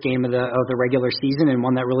biggest game of the regular season, and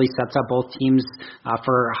one that really sets up both teams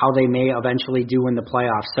for how they may eventually do in the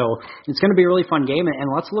playoffs. So it's going to be a really fun game. And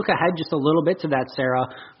let's look ahead just a little bit to that, Sarah.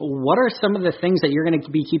 What are some of the things that you're going to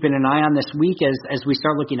be keeping an eye on this week as we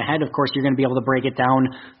start looking ahead? Of course, you're going to be able to break it down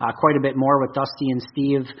quite a bit more with Dusty and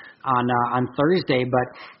Steve on Thursday. But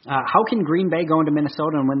how can Green Bay go into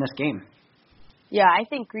Minnesota and win this game? Yeah, I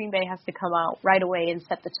think Green Bay has to come out right away and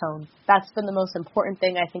set the tone. That's been the most important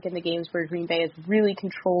thing, I think, in the games where Green Bay has really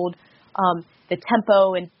controlled the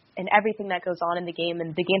tempo and everything that goes on in the game.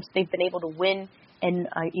 And the games they've been able to win and,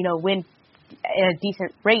 win at a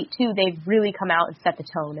decent rate, too, they've really come out and set the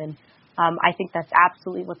tone. And I think that's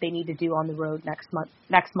absolutely what they need to do on the road next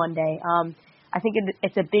Monday. I think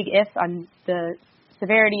it's a big if on the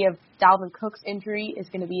severity of Dalvin Cook's injury is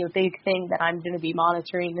going to be a big thing that I'm going to be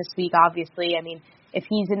monitoring this week, obviously. I mean, if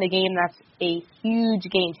he's in the game, that's a huge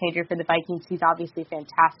game changer for the Vikings. He's obviously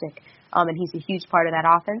fantastic, and he's a huge part of that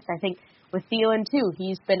offense. I think with Thielen, too,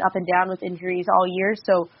 he's been up and down with injuries all year,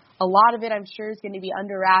 so a lot of it, I'm sure, is going to be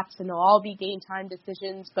under wraps, and they'll all be game time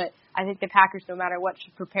decisions, but I think the Packers, no matter what,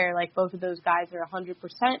 should prepare like both of those guys are 100%,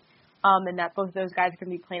 and that both of those guys are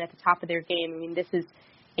going to be playing at the top of their game. I mean, this is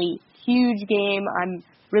a huge game. I'm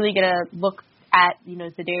really going to look at,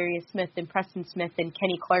 Zadarius Smith and Preston Smith and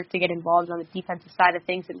Kenny Clark to get involved on the defensive side of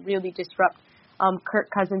things and really disrupt Kirk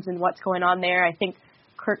Cousins and what's going on there. I think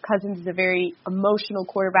Kirk Cousins is a very emotional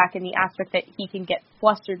quarterback in the aspect that he can get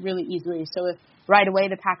flustered really easily. So if right away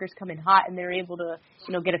the Packers come in hot and they're able to,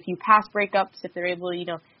 get a few pass breakups, if they're able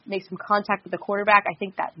to, make some contact with the quarterback, I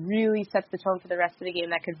think that really sets the tone for the rest of the game.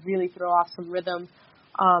 That could really throw off some rhythm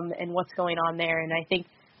and what's going on there. And I think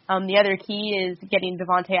the other key is getting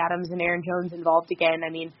Davante Adams and Aaron Jones involved again. I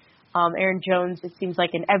mean, Aaron Jones, it seems like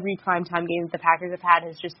in every primetime game that the Packers have had,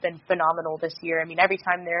 has just been phenomenal this year. I mean, every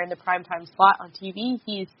time they're in the primetime slot on TV,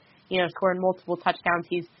 he's, scoring multiple touchdowns.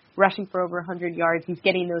 He's rushing for over 100 yards. He's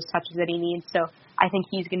getting those touches that he needs. So I think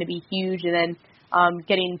he's going to be huge. And then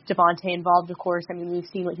getting Davante involved, of course. I mean, we've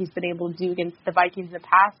seen what he's been able to do against the Vikings in the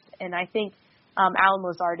past. And I think Allen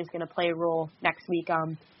Lazard is going to play a role next week.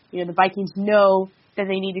 The Vikings know that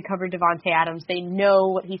they need to cover Davante Adams. They know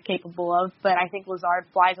what he's capable of, but I think Lazard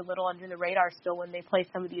flies a little under the radar still when they play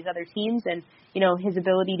some of these other teams, and, his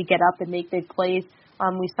ability to get up and make big plays.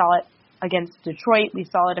 We saw it against Detroit. We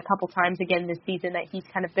saw it a couple times again this season that he's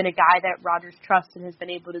kind of been a guy that Rodgers trusts and has been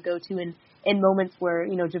able to go to in moments where,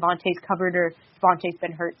 Javante's covered or Javante's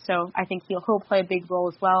been hurt. So I think he'll play a big role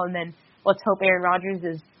as well, and then let's hope Aaron Rodgers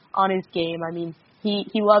is on his game. I mean, he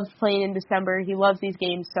loves playing in December. He loves these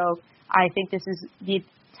games, so I think this is the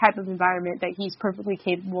type of environment that he's perfectly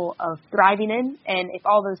capable of thriving in. And if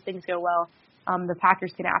all those things go well, the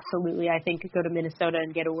Packers can absolutely, I think, go to Minnesota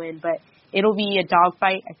and get a win. But it'll be a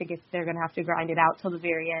dogfight. I think they're going to have to grind it out till the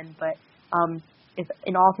very end. But if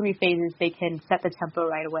in all three phases they can set the tempo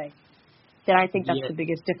right away, then I think that's the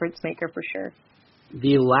biggest difference maker for sure.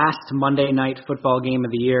 The last Monday night football game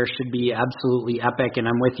of the year should be absolutely epic, and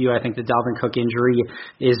I'm with you. I think the Dalvin Cook injury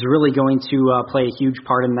is really going to play a huge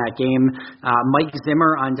part in that game. Mike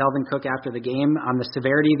Zimmer on Dalvin Cook after the game on the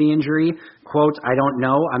severity of the injury, quote, "I don't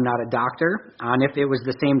know, I'm not a doctor." On if it was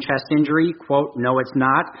the same chest injury, quote, "No, it's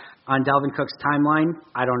not." On Dalvin Cook's timeline,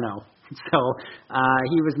 "I don't know." So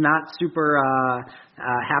he was not super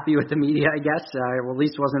happy with the media, I guess. Or at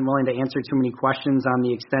least wasn't willing to answer too many questions on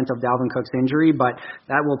the extent of Dalvin Cook's injury, but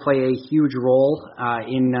that will play a huge role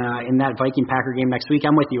in that Viking-Packer game next week.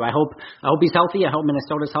 I'm with you. I hope he's healthy. I hope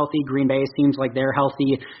Minnesota's healthy. Green Bay seems like they're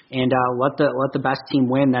healthy, and let the best team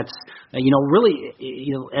win. That's really,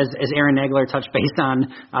 as Aaron Nagler touched base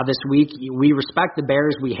on this week, we respect the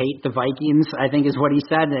Bears. We hate the Vikings, I think is what he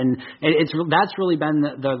said, and that's really been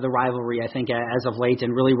the rivalry, I think, as of late,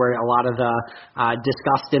 and really where a lot of the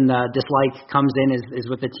disgust and the dislike comes in is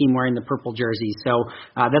with the team wearing the purple jersey. So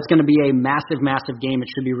that's going to be a massive, massive game. It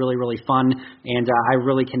should be really, really fun, and I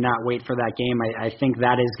really cannot wait for that game. I think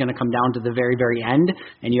that is going to come down to the very, very end,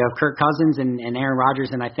 and you have Kirk Cousins and Aaron Rodgers,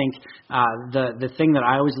 and I think the thing that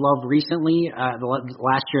I always loved recently,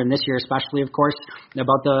 last year and this year especially, of course,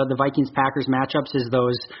 about the Vikings-Packers matchups is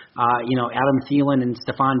those, Adam Thielen and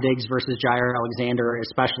Stephon Diggs versus Jair Alexander,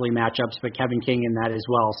 especially matchups, but Kevin King in that as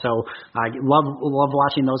well. So I love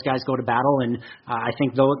watching those guys go to battle, and I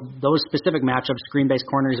think those specific matchups, Green Bay's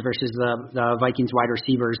corners versus the Vikings wide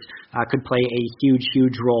receivers, could play a huge,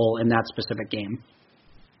 huge role in that specific game.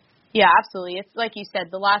 Yeah, absolutely. It's like you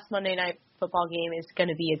said, the last Monday night football game is going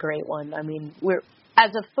to be a great one. I mean,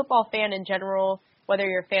 as a football fan in general, whether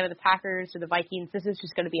you're a fan of the Packers or the Vikings, this is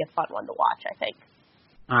just going to be a fun one to watch, I think.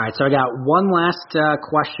 All right, so I got one last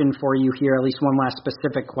question for you here, at least one last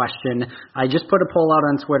specific question. I just put a poll out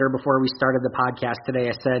on Twitter before we started the podcast today.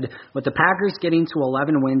 I said, with the Packers getting to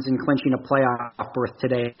 11 wins and clinching a playoff berth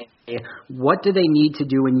today, what do they need to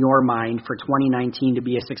do in your mind for 2019 to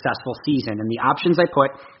be a successful season? And the options I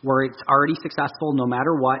put were it's already successful no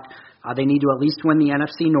matter what. They need to at least win the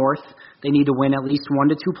NFC North. They need to win at least 1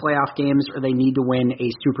 to 2 playoff games, or they need to win a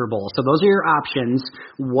Super Bowl. So those are your options.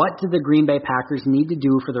 What do the Green Bay Packers need to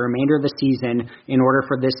do for the remainder of the season in order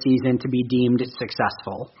for this season to be deemed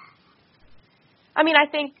successful? I mean, I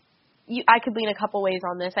think I could lean a couple ways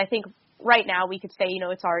on this. I think right now we could say,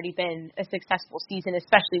 it's already been a successful season,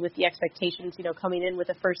 especially with the expectations, coming in with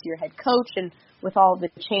a first-year head coach and with all the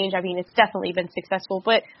change. I mean, it's definitely been successful.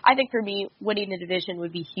 But I think for me, winning the division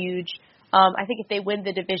would be huge. I think if they win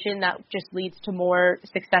the division, that just leads to more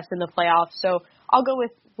success in the playoffs. So I'll go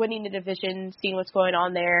with winning the division, seeing what's going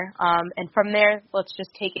on there. And from there, let's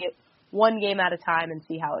just take it one game at a time and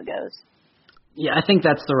see how it goes. Yeah, I think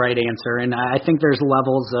that's the right answer. And I think there's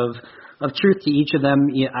levels of truth to each of them.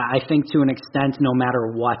 I think to an extent, no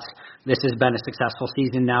matter what, this has been a successful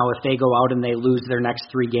season now. If they go out and they lose their next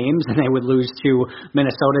 3 games and they would lose to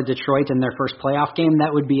Minnesota, Detroit in their first playoff game, that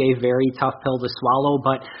would be a very tough pill to swallow.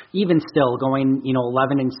 But even still, going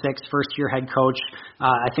 11-6, first-year head coach,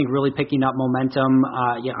 I think really picking up momentum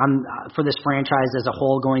for this franchise as a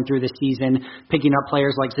whole going through the season, picking up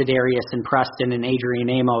players like Za'Darius and Preston and Adrian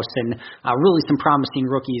Amos and really some promising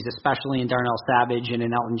rookies, especially in Darnell Savage and in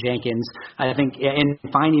Elton Jenkins. I think in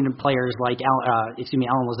finding players like Allen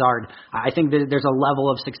Lazard, I think that there's a level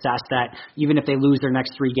of success that even if they lose their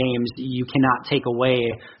next 3 games, you cannot take away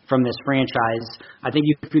from this franchise. I think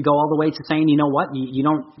you could go all the way to saying, you know what, you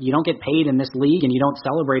don't get paid in this league and you don't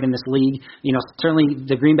celebrate in this league. Certainly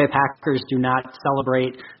the Green Bay Packers do not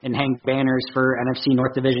celebrate and hang banners for NFC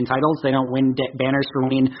North Division titles. They don't win banners for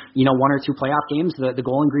winning 1 or 2 playoff games. The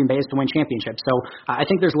goal in Green Bay is to win championships. So I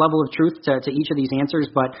think there's a level of truth to each of these answers,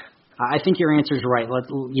 but I think your answer is right.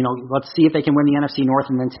 Let's see if they can win the NFC North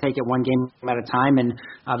and then take it one game at a time. And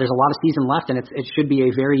there's a lot of season left, and it should be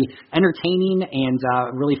a very entertaining and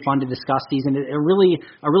really fun to discuss season. A really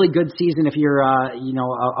good season if you're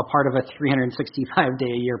a part of a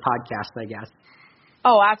 365-day-a-year podcast, I guess.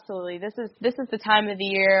 Oh, absolutely. This is the time of the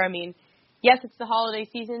year. I mean, yes, it's the holiday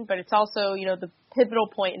season, but it's also the pivotal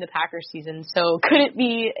point in the Packers season. So could it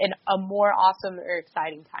be a more awesome or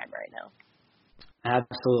exciting time right now?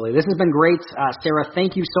 Absolutely. This has been great. Sarah,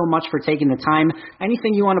 thank you so much for taking the time.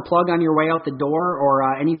 Anything you want to plug on your way out the door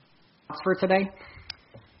or any thoughts for today?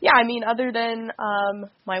 Yeah, I mean, other than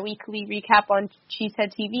my weekly recap on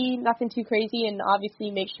Cheesehead TV, nothing too crazy. And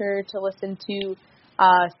obviously make sure to listen to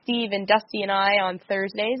Steve and Dusty and I on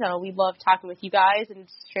Thursdays. We love talking with you guys and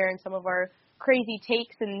sharing some of our crazy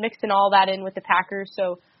takes and mixing all that in with the Packers.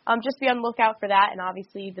 So just be on the lookout for that. And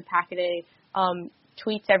obviously the Pack-A-Day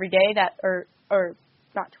tweets every day or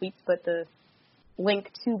not tweets, but the link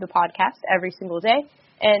to the podcast every single day.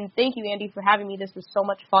 And thank you, Andy, for having me. This was so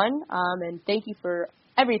much fun. And thank you for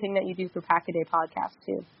everything that you do for Pack-A-Day podcast,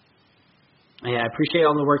 too. Yeah, I appreciate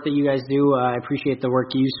all the work that you guys do. I appreciate the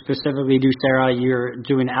work you specifically do, Sarah. You're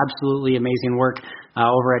doing absolutely amazing work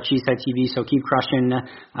over at Cheesehead TV. So keep crushing,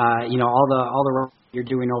 all the work you're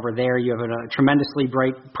doing over there. You have a tremendously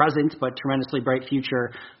bright present, but tremendously bright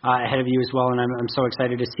future ahead of you as well. And I'm so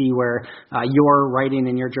excited to see where your writing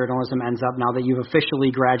and your journalism ends up now that you've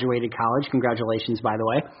officially graduated college. Congratulations, by the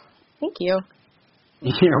way. Thank you.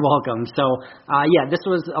 You're welcome. So, this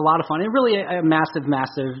was a lot of fun and really a massive,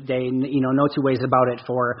 massive day. No two ways about it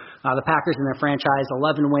for the Packers and their franchise.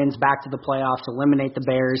 11 wins, back to the playoffs, eliminate the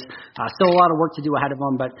Bears. Still a lot of work to do ahead of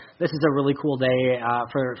them, but this is a really cool day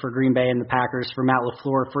for Green Bay and the Packers, for Matt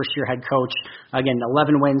LaFleur, first-year head coach. Again,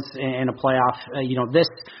 11 wins in a playoff. This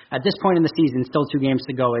at this point in the season, still 2 games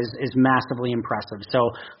to go, is massively impressive. So,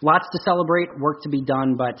 lots to celebrate, work to be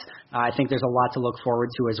done, but I think there's a lot to look forward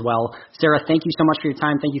to as well. Sarah, thank you so much for your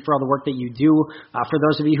time. Thank you for all the work that you do. For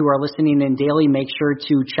those of you who are listening in daily, make sure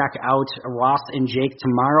to check out Ross and Jake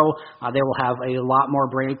tomorrow. They will have a lot more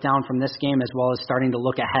breakdown from this game, as well as starting to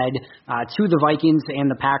look ahead to the Vikings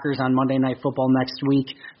and the Packers on Monday Night Football next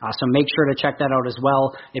week. So make sure to check that out as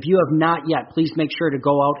well. If you have not yet, please make sure to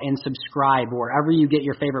go out and subscribe wherever you get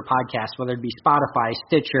your favorite podcasts, whether it be Spotify,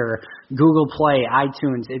 Stitcher, Google Play,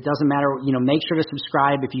 iTunes. It doesn't matter. Make sure to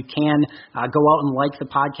subscribe if you can. Go out and like the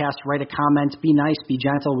podcast, write a comment, be nice, be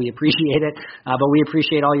gentle. We appreciate it, but we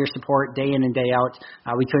appreciate all your support day in and day out.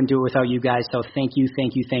 We couldn't do it without you guys, so thank you.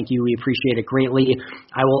 We appreciate it greatly.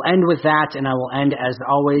 I will end with that, and I will end, as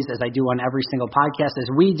always, as I do on every single podcast, as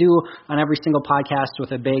we do on every single podcast,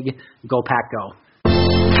 with a big Go Pack Go.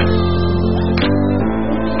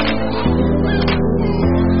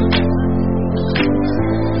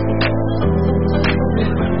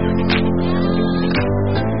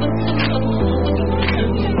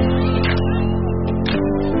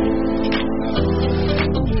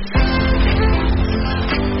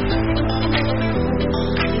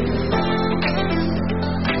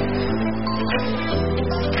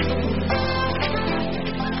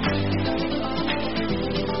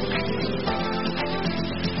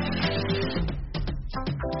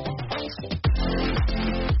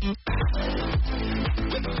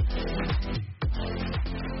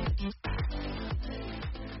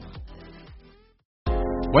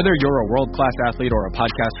 Whether you're a world-class athlete or a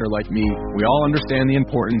podcaster like me, we all understand the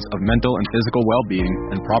importance of mental and physical well-being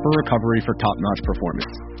and proper recovery for top-notch performance.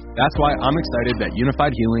 That's why I'm excited that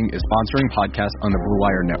Unified Healing is sponsoring podcasts on the Blue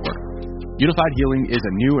Wire Network. Unified Healing is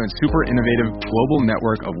a new and super innovative global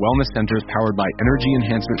network of wellness centers powered by Energy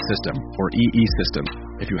Enhancement System, or EE System.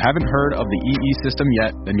 If you haven't heard of the EE System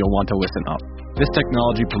yet, then you'll want to listen up. This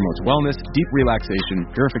technology promotes wellness, deep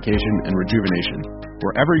relaxation, purification, and rejuvenation.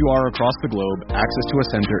 Wherever you are across the globe, access to a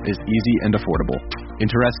center is easy and affordable.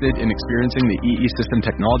 Interested in experiencing the EE System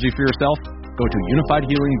technology for yourself? Go to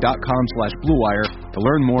unifiedhealing.com/bluewire to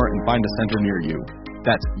learn more and find a center near you.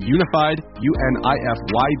 That's unified,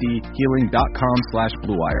 UNIFYD,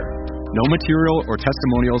 healing.com/bluewire. No material or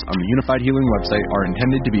testimonials on the Unified Healing website are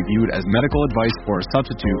intended to be viewed as medical advice or a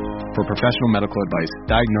substitute for professional medical advice,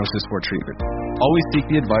 diagnosis, or treatment. Always seek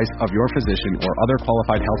the advice of your physician or other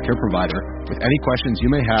qualified healthcare provider with any questions you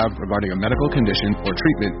may have regarding a medical condition or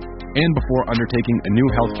treatment and before undertaking a new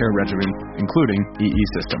healthcare regimen, including EE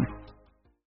System.